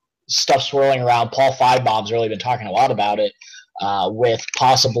of stuff swirling around. Paul Feinbaum's really been talking a lot about it with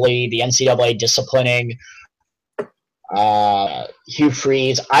possibly the NCAA disciplining Hugh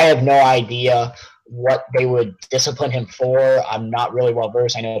Freeze. I have no idea what they would discipline him for. I'm not really well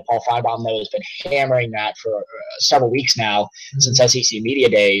versed. I know Paul Feinbaum though has been hammering that for several weeks now since SEC Media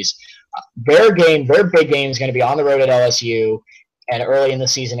Days. Their big game is going to be on the road at LSU and early in the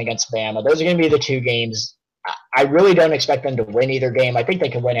season against Bama. Those are going to be the 2 games. I really don't expect them to win either game. I think they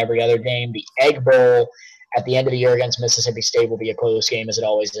can win every other game. The Egg Bowl at the end of the year against Mississippi State will be a close game as it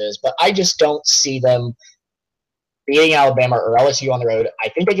always is. But I just don't see them beating Alabama or LSU on the road. I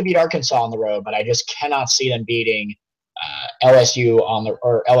think they can beat Arkansas on the road, but I just cannot see them beating LSU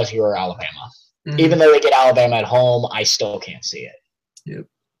or Alabama. Mm-hmm. Even though they get Alabama at home, I still can't see it. Yep.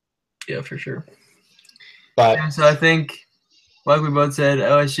 Yeah, for sure. But yeah, so I think, like we both said,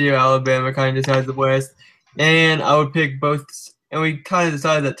 LSU, Alabama kind of decides the West. And I would pick both. And we kind of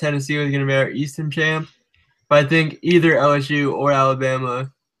decided that Tennessee was going to be our Eastern champ. But I think either LSU or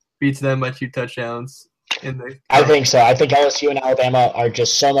Alabama beats them by 2 touchdowns. I think so. I think LSU and Alabama are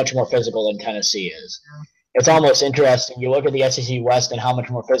just so much more physical than Tennessee is. Yeah. It's almost interesting. You look at the SEC West and how much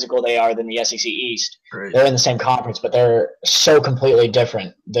more physical they are than the SEC East. Right. They're in the same conference, but they're so completely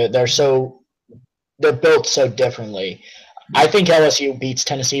different. They're built so differently. I think LSU beats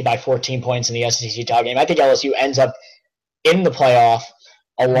Tennessee by 14 points in the SEC title game. I think LSU ends up in the playoff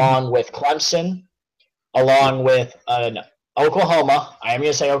along with Clemson, along with Oklahoma. I am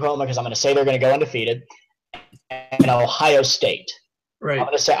going to say Oklahoma because I'm going to say they're going to go undefeated. And Ohio State. Right.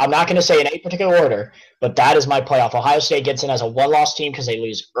 I'm not going to say in any particular order, but that is my playoff. Ohio State gets in as a 1-loss team because they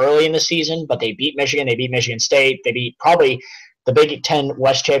lose early in the season, but they beat Michigan. They beat Michigan State. They beat probably the Big Ten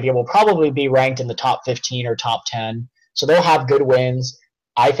West champion will probably be ranked in the top 15 or top 10. So they'll have good wins.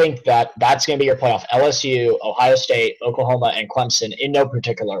 I think that's going to be your playoff. LSU, Ohio State, Oklahoma, and Clemson in no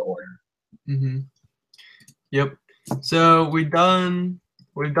particular order. Mm-hmm. Yep. So we've done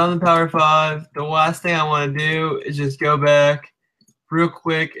the Power 5. The last thing I want to do is just go back real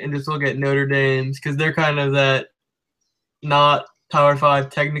quick and just look at Notre Dame's because they're kind of that not Power 5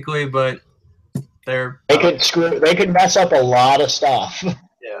 technically, but they could mess up a lot of stuff.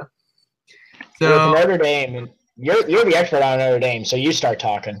 Yeah. So with Notre Dame, you're the expert on Notre Dame, so you start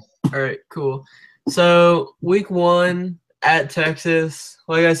talking. All right, cool. So week 1 at Texas,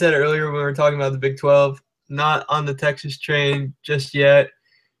 like I said earlier when we were talking about the Big 12, not on the Texas train just yet.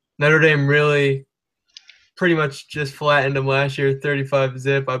 Notre Dame really pretty much just flattened them last year,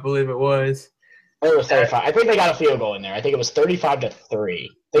 35-0, I believe it was. It was 35. I think they got a field goal in there. I think it was 35-3. I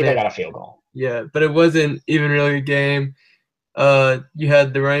think they got a field goal. Yeah, but it wasn't even really a game. You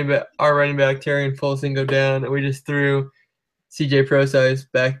had our running back, Terrion Folsom, go down, and we just threw CJ Prosise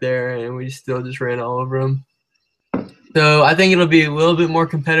back there, and we still just ran all over him. So I think it'll be a little bit more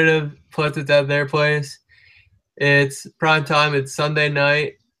competitive, plus it's at their place. It's prime time. It's Sunday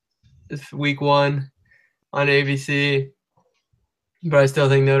night. It's week 1 on ABC. But I still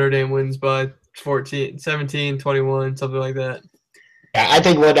think Notre Dame wins by 17, 21, something like that. Yeah, I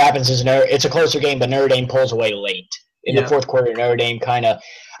think what happens is it's a closer game, but Notre Dame pulls away late. In the fourth quarter, Notre Dame I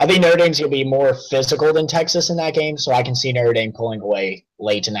think Notre Dame's going to be more physical than Texas in that game, so I can see Notre Dame pulling away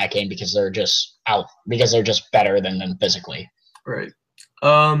late in that game because they're just better than them physically. Right.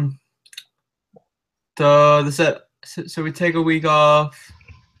 So we take a week off.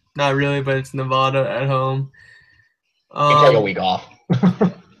 Not really, but it's Nevada at home. We take a week off.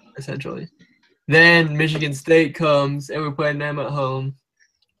 Essentially. Then Michigan State comes, and we play them at home.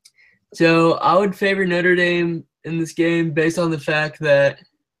 So I would favor Notre Dame in this game based on the fact that,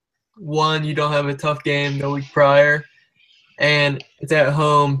 one, you don't have a tough game the week prior, and it's at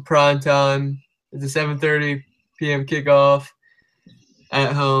home, prime time. It's a 7:30 p.m. kickoff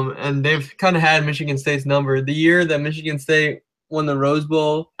at home, and they've kind of had Michigan State's number. The year that Michigan State won the Rose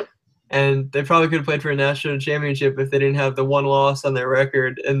Bowl, and they probably could have played for a national championship if they didn't have the one loss on their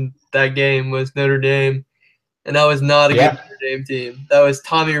record. And that game was Notre Dame, and that was not a good Notre Dame team. That was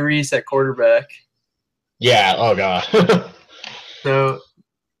Tommy Rees at quarterback. Yeah. Oh God. So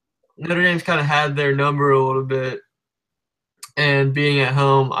Notre Dame's kind of had their number a little bit, and being at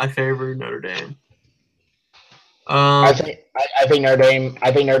home, I favor Notre Dame. I think Notre Dame.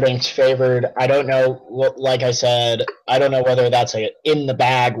 I think Notre Dame's favored. I don't know. Like I said, I don't know whether that's a in the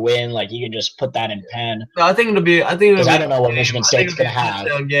bag win. Like you can just put that in pen. No, I think it'll be. I think because I don't know what Michigan State's going to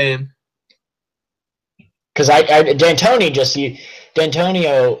have. Game. Because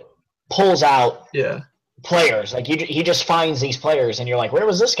D'Antonio pulls out players. Like he just finds these players, and you're like, where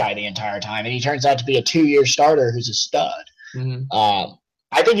was this guy the entire time? And he turns out to be a 2-year starter who's a stud. Mm-hmm.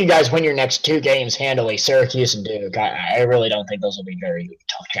 I think you guys win your next 2 games handily, Syracuse and Duke. I really don't think those will be very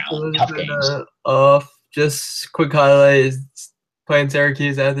tough games. Just quick highlight is playing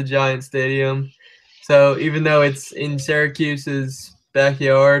Syracuse at the Giant Stadium. So even though it's in Syracuse's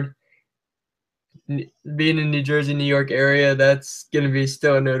backyard, being in New Jersey, New York area, that's going to be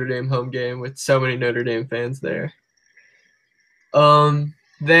still a Notre Dame home game with so many Notre Dame fans there.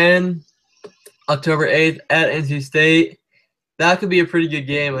 Then October 8th at NC State. That could be a pretty good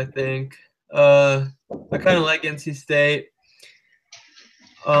game, I think. I kind of like NC State.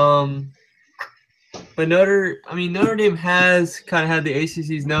 But Notre Dame has kind of had the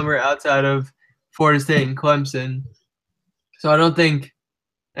ACC's number outside of Florida State and Clemson. So I don't think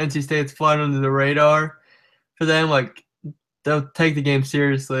NC State's flying under the radar for them. Like, they'll take the game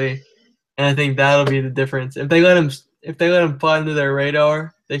seriously, and I think that'll be the difference. If they let them fly under their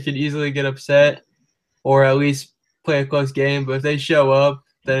radar, they could easily get upset, or at least play a close game. But if they show up,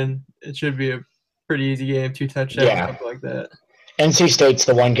 then it should be a pretty easy game, 2 touchdowns, something like that. NC State's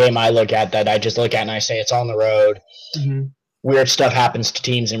the one game I look at that I just look at and I say it's on the road. Mm-hmm. Weird stuff happens to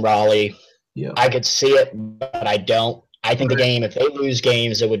teams in Raleigh. Yeah. I could see it, but I don't. I think the game, if they lose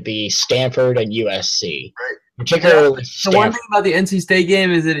games, it would be Stanford and USC. Right. Particularly The one thing about the NC State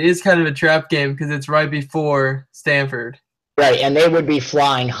game is it is kind of a trap game because it's right before Stanford. Right, and they would be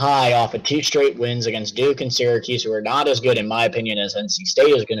flying high off of 2 straight wins against Duke and Syracuse, who are not as good, in my opinion, as NC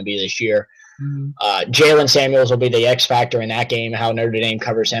State is going to be this year. Mm-hmm. Jalen Samuels will be the X factor in that game, how Notre Dame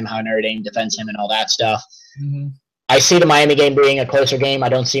covers him, how Notre Dame defends him, and all that stuff. Mm-hmm. I see the Miami game being a closer game. I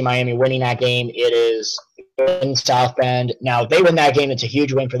don't see Miami winning that game. It is in South Bend. Now, if they win that game, it's a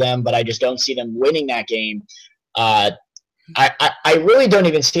huge win for them, but I just don't see them winning that game. I really don't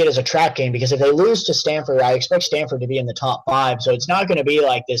even see it as a trap game because if they lose to Stanford, I expect Stanford to be in the top 5. So it's not going to be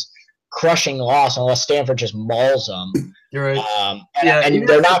like this crushing loss unless Stanford just mauls them. You're right. And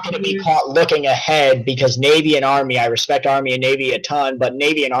they're not going to be caught looking ahead because Navy and Army, I respect Army and Navy a ton, but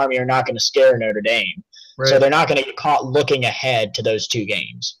Navy and Army are not going to scare Notre Dame. Right. So they're not going to get caught looking ahead to those 2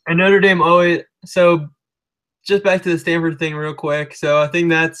 games. And Notre Dame always – so just back to the Stanford thing real quick. So I think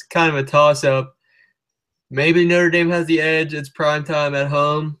that's kind of a toss-up. Maybe Notre Dame has the edge. It's prime time at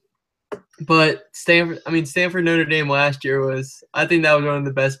home. But Stanford Notre Dame last year was – I think that was one of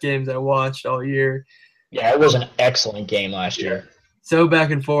the best games I watched all year. Yeah, it was an excellent game last year. So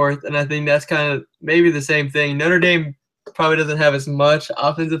back and forth, and I think that's kind of maybe the same thing. Notre Dame probably doesn't have as much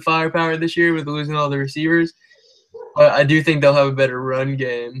offensive firepower this year with losing all the receivers. But I do think they'll have a better run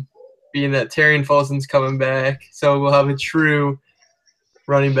game, being that Terrion Folson's coming back. So we'll have a true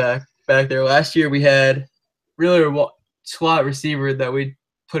running back there. Last year we had really a slot receiver that we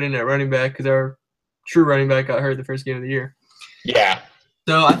put in at running back because our true running back got hurt the first game of the year. Yeah.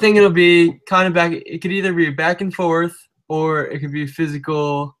 So I think it'll be kind of back. It could either be back and forth or it could be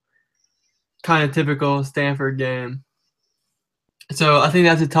physical, kind of typical Stanford game. So I think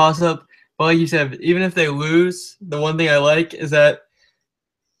that's a toss-up. But like you said, even if they lose, the one thing I like is that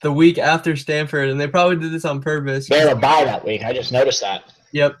the week after Stanford, and they probably did this on purpose. They have a bye that week. I just noticed that.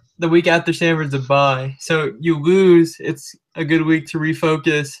 Yep. The week after Stanford's a bye. So you lose, it's a good week to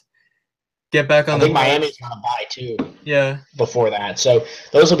refocus, get back on I think Miami's going to bye too. Yeah. Before that. So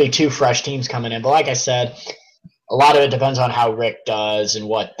those will be 2 fresh teams coming in. But like I said, a lot of it depends on how Rick does and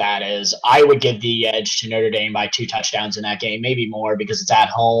what that is. I would give the edge to Notre Dame by 2 touchdowns in that game, maybe more because it's at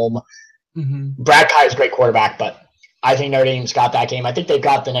home. Mm-hmm. Brad Kire's a great quarterback, but I think Notre Dame's got that game. I think they've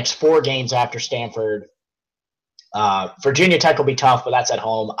got the next 4 games after Stanford. Virginia Tech will be tough, but that's at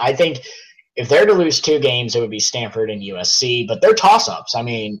home. I think if they're to lose 2 games, it would be Stanford and USC, but they're toss-ups. I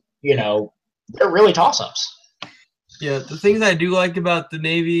mean, they're really toss-ups. Yeah, the things I do like about the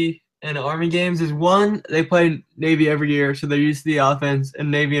Navy and Army games is, one, they play Navy every year, so they're used to the offense, and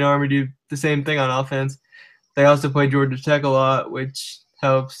Navy and Army do the same thing on offense. They also play Georgia Tech a lot, which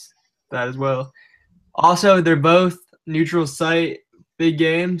helps that as well. Also, they're both neutral site big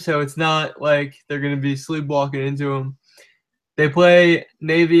game, so it's not like they're going to be sleepwalking into them. They play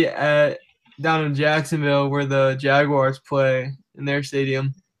Navy down in Jacksonville where the Jaguars play in their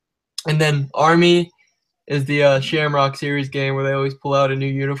stadium. And then Army is the Shamrock Series game where they always pull out a new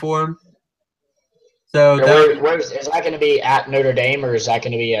uniform. So is that going to be at Notre Dame or is that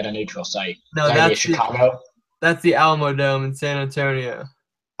going to be at a neutral site? No, that's Chicago. That's the Alamo Dome in San Antonio.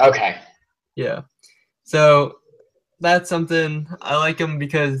 Okay. Yeah. So that's something I like them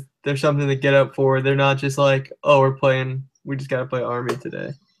because there's something to get up for. They're not just like, oh, we just got to play Army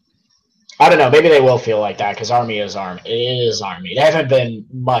today. I don't know. Maybe they will feel like that because Army is Army. It is Army. They haven't been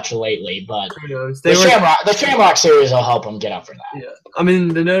much lately, but the Shamrock Series will help them get up for that. Yeah. I mean,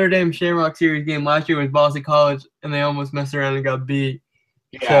 the Notre Dame Shamrock Series game last year was Boston College, and they almost messed around and got beat.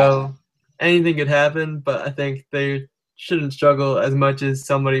 Yeah. So anything could happen, but I think they shouldn't struggle as much as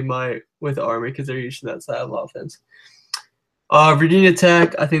somebody might with Army because they're used to that style of offense. Virginia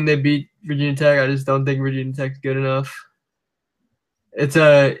Tech, I think they beat Virginia Tech. I just don't think Virginia Tech's good enough. It's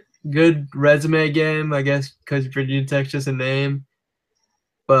a good resume game, I guess, because Virginia Tech's just a name.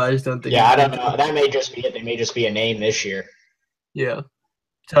 But I just don't think. Yeah, I don't know. That may just be it. They may just be a name this year. Yeah.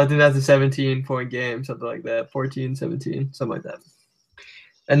 So I think that's a 17-point game, something like that. 14, 17, something like that.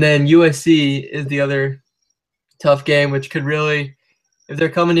 And then USC is the other tough game, which could really, if they're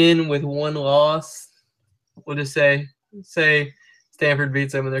coming in with one loss, we'll just say Stanford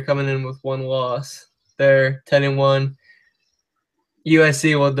beats them and they're coming in with one loss. They're 10-1.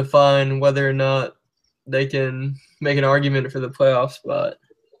 USC will define whether or not they can make an argument for the playoff spot.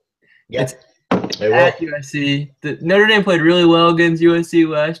 Yes, they will. At USC. Notre Dame played really well against USC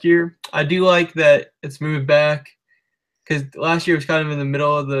last year. I do like that it's moved back because last year was kind of in the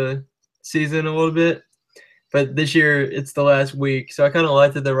middle of the season a little bit. But this year it's the last week. So I kind of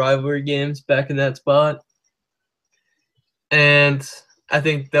liked the rivalry games back in that spot. And I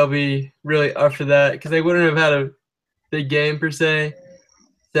think they'll be really up for that because they wouldn't have had a big game per se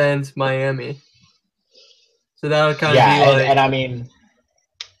since Miami. So that would kind of be like. And I mean,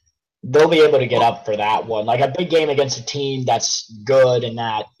 they'll be able to get up for that one. Like a big game against a team that's good and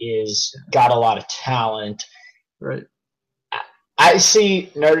that is got a lot of talent. Right. I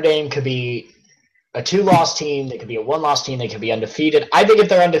see Notre Dame could be a 2-loss team. They could be a 1-loss team. They could be undefeated. I think if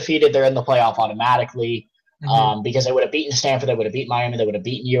they're undefeated, they're in the playoff automatically because they would have beaten Stanford. They would have beaten Miami. They would have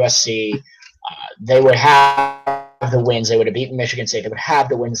beaten USC. They would have the wins. They would have beaten Michigan State. They would have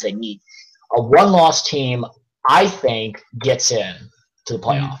the wins they need. A 1-loss team, I think, gets in to the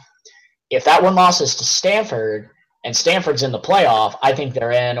playoff. If that 1 loss is to Stanford and Stanford's in the playoff, I think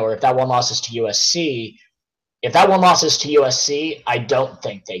they're in. Or if that 1 loss is to USC, I don't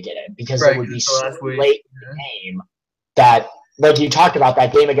think they get in because it would be so late in the game that, like you talked about,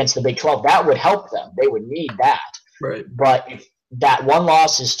 that game against the Big 12, that would help them. They would need that. Right. But if that 1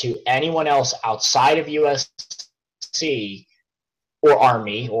 loss is to anyone else outside of USC or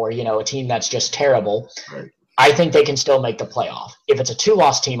Army or, a team that's just terrible, right, I think they can still make the playoff. If it's a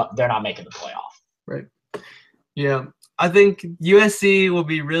 2-loss team, they're not making the playoff. Right. Yeah. I think USC will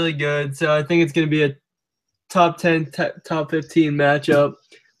be really good. So I think it's going to be a top 10, top 15 matchup.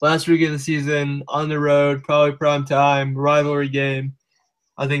 Last week of the season, on the road, probably prime time, rivalry game.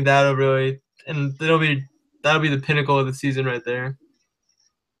 I think that'll be the pinnacle of the season right there.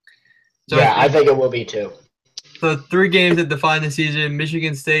 So yeah, I think it will be too. So 3 games that define the season: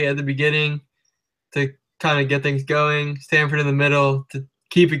 Michigan State at the beginning to kind of get things going, Stanford in the middle to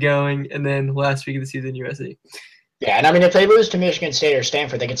keep it going, and then last week of the season, USC. Yeah, and I mean, if they lose to Michigan State or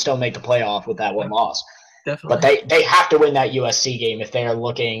Stanford, they can still make the playoff with that 1 loss. Definitely. But they have to win that USC game if they're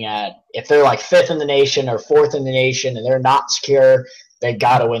looking at – if they're like 5th in the nation or 4th in the nation and they're not secure, they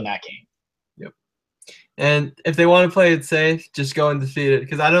got to win that game. Yep. And if they want to play it safe, just go undefeated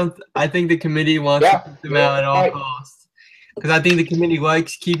because I think the committee wants to keep them out at all costs. Because I think the committee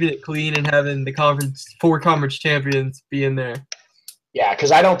likes keeping it clean and having the 4 conference champions be in there. Yeah,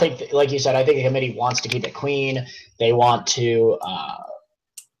 because I don't think, like you said, I think the committee wants to keep it clean. They want to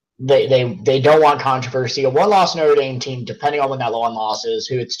they don't want controversy. A 1-loss Notre Dame team, depending on when that 1 loss is,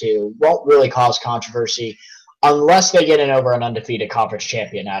 who it's to, won't really cause controversy unless they get in over an undefeated conference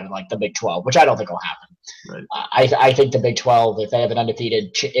champion out of like the Big 12, which I don't think will happen. Right. I think the Big 12, if they have an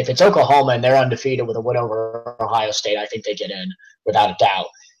undefeated, if it's Oklahoma and they're undefeated with a win over Ohio State, I think they get in without a doubt.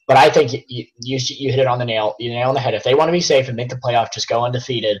 But I think you hit it on the nail. You nail on the head. If they want to be safe and make the playoff, just go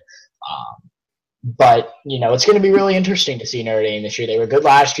undefeated. But it's going to be really interesting to see Notre Dame this year. They were good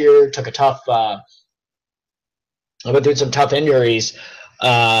last year. Took a tough. Went through some tough injuries,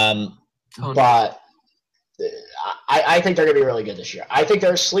 but I think they're going to be really good this year. I think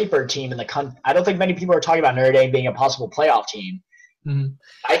they're a sleeper team in the country. I don't think many people are talking about Notre Dame being a possible playoff team. Mm-hmm.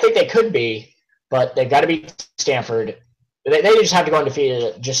 I think they could be, but they've got to beat Stanford. They just have to go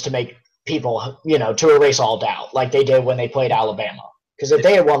undefeated just to make people, to erase all doubt, like they did when they played Alabama. Because if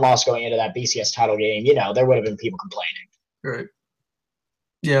they had one loss going into that BCS title game, there would have been people complaining. Right.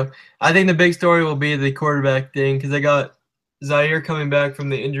 Yeah. I think the big story will be the quarterback thing because they got Zaire coming back from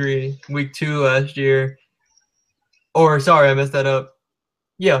the injury week 2 last year. Or, sorry, I messed that up.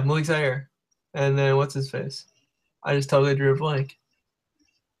 Yeah, Malik Zaire. And then what's his face? I just totally drew a blank.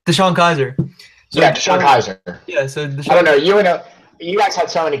 DeShone Kizer. So DeShone Kizer. Yeah, so DeShone. I don't know. You guys had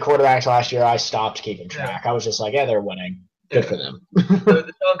so many quarterbacks last year, I stopped keeping track. I was just like, yeah, they're winning. Good for them. So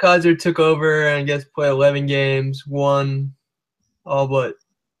DeShone Kizer took over and I guess played 11 games, won all but –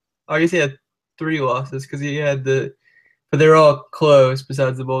 I guess he had 3 losses because he had but they were all close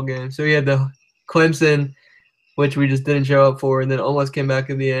besides the bowl game. So he had the Clemson, which we just didn't show up for, and then almost came back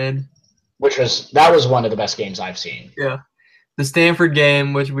in the end. That was one of the best games I've seen. Yeah. The Stanford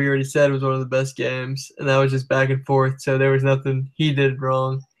game, which we already said was one of the best games, and that was just back and forth, so there was nothing he did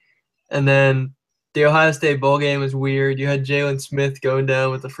wrong. And then the Ohio State bowl game was weird. You had Jalen Smith going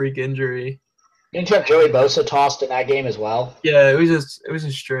down with a freak injury. Didn't you have Joey Bosa tossed in that game as well? Yeah, it was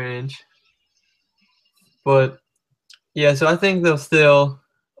just strange. But yeah, so I think they'll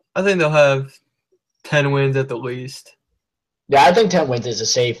have 10 wins at the least. Yeah, I think 10 wins is a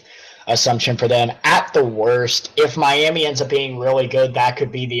safe assumption for them. At the worst, if Miami ends up being really good, that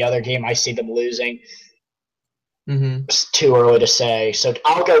could be the other game I see them losing. Mm-hmm. It's too early to say. So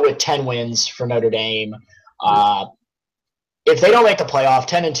I'll go with 10 wins for Notre Dame. If they don't make the playoff,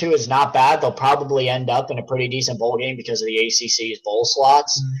 10-2 is not bad. They'll probably end up in a pretty decent bowl game because of the ACC's bowl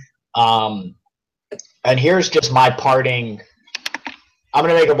slots. Mm-hmm. And here's just my parting – I'm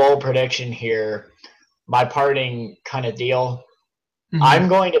going to make a bold prediction here. My parting kind of deal. Mm-hmm. I'm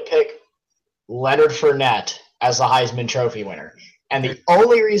going to pick Leonard Fournette as the Heisman Trophy winner. And the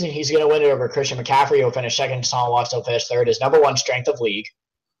only reason he's going to win it over Christian McCaffrey, who'll finish second, Deshaun Watson will finish third, is number one, strength of league.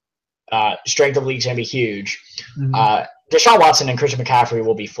 Strength of league is going to be huge. Mm-hmm. Deshaun Watson and Christian McCaffrey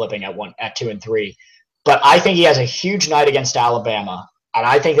will be flipping at 2 and 3. But I think he has a huge night against Alabama, and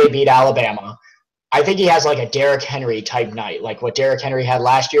I think they beat Alabama. I think he has like a Derrick Henry type night, like what Derrick Henry had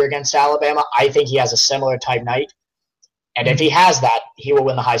last year against Alabama. I think he has a similar type night. And if he has that, he will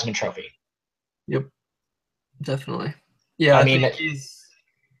win the Heisman Trophy. Yep, definitely. Yeah, I think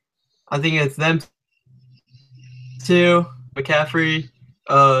it's them two, McCaffrey,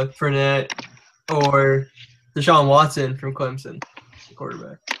 Fournette, or Deshaun Watson from Clemson,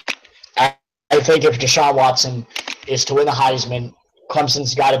 quarterback. I think if Deshaun Watson is to win the Heisman,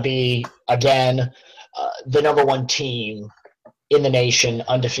 Clemson's got to be, again, the number one team in the nation,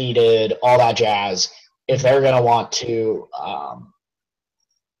 undefeated, all that jazz. If they're going to want to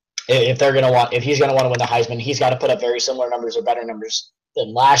if he's going to want to win the Heisman, he's got to put up very similar numbers or better numbers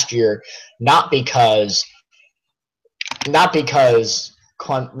than last year, not because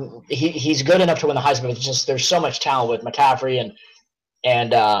he's good enough to win the Heisman. It's just there's so much talent with McCaffrey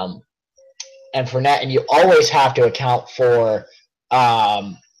and Fournette, and you always have to account for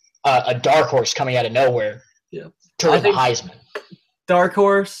a dark horse coming out of nowhere to win the Heisman. Dark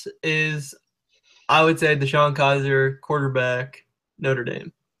horse is, I would say, DeShone Kizer, quarterback, Notre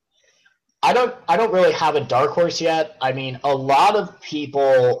Dame. I don't really have a dark horse yet. I mean, a lot of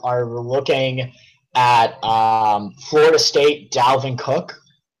people are looking at Florida State, Dalvin Cook.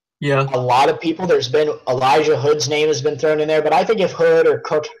 Yeah. A lot of people. There's been Elijah Hood's name has been thrown in there, but I think if Hood or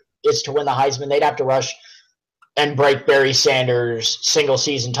Cook is to win the Heisman, they'd have to rush and break Barry Sanders'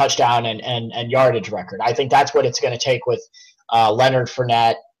 single-season touchdown and yardage record. I think that's what it's going to take with Leonard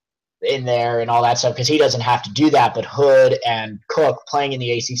Fournette in there and all that stuff, because he doesn't have to do that, but Hood and Cook playing in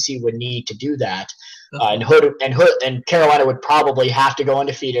the ACC would need to do that. And Hood and Carolina would probably have to go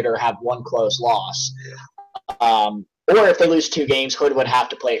undefeated or have one close loss. Or if they lose 2 games, Hood would have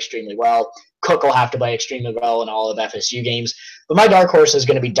to play extremely well. Cook will have to play extremely well in all of FSU games. But my dark horse is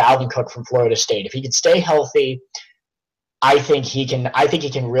going to be Dalvin Cook from Florida State. If he can stay healthy, I think he can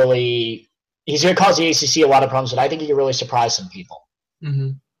really – he's going to cause the ACC a lot of problems, but I think he can really surprise some people.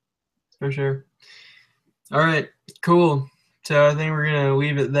 Mm-hmm. For sure. All right, cool. So I think we're going to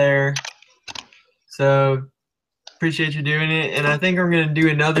leave it there. So appreciate you doing it. And I think we're going to do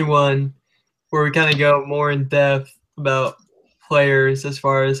another one where we kind of go more in depth about players as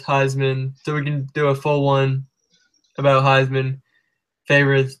far as Heisman. So we can do a full one about Heisman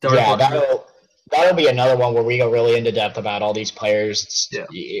favorites. That'll be another one where we go really into depth about all these players. Yeah.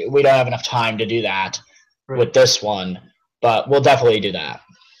 We don't have enough time to do that with this one, but we'll definitely do that.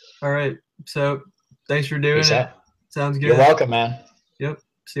 All right. So thanks for doing it. Sounds good. You're welcome, man. Yep.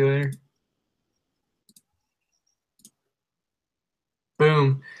 See you later.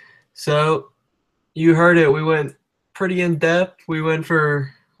 Boom. So you heard it. We went pretty in depth. We went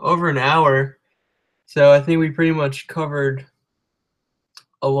for over an hour. So I think we pretty much covered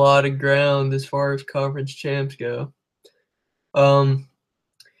a lot of ground as far as conference champs go.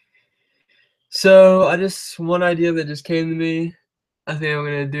 So one idea that just came to me. I think I'm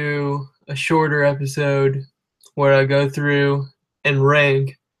gonna do a shorter episode where I go through and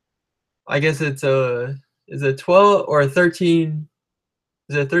rank. I guess is a 12 or a 13.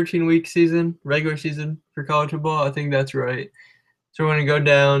 Is it a 13-week season, regular season for college football? I think that's right. So we're gonna go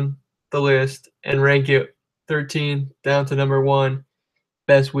down the list and rank it 13 down to number 1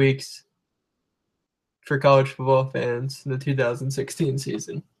 best weeks for college football fans in the 2016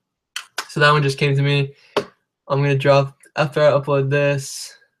 season. So that one just came to me. I'm going to drop, after I upload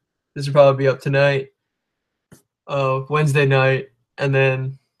this will probably be up tonight, Wednesday night, and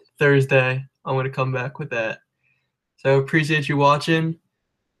then Thursday, I'm going to come back with that. So appreciate you watching.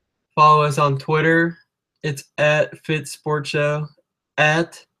 Follow us on Twitter. It's at Fitz Sports Show,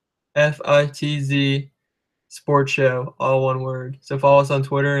 at FITZ Sports Show, all one word. So follow us on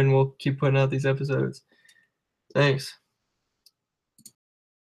Twitter, and we'll keep putting out these episodes. Thanks.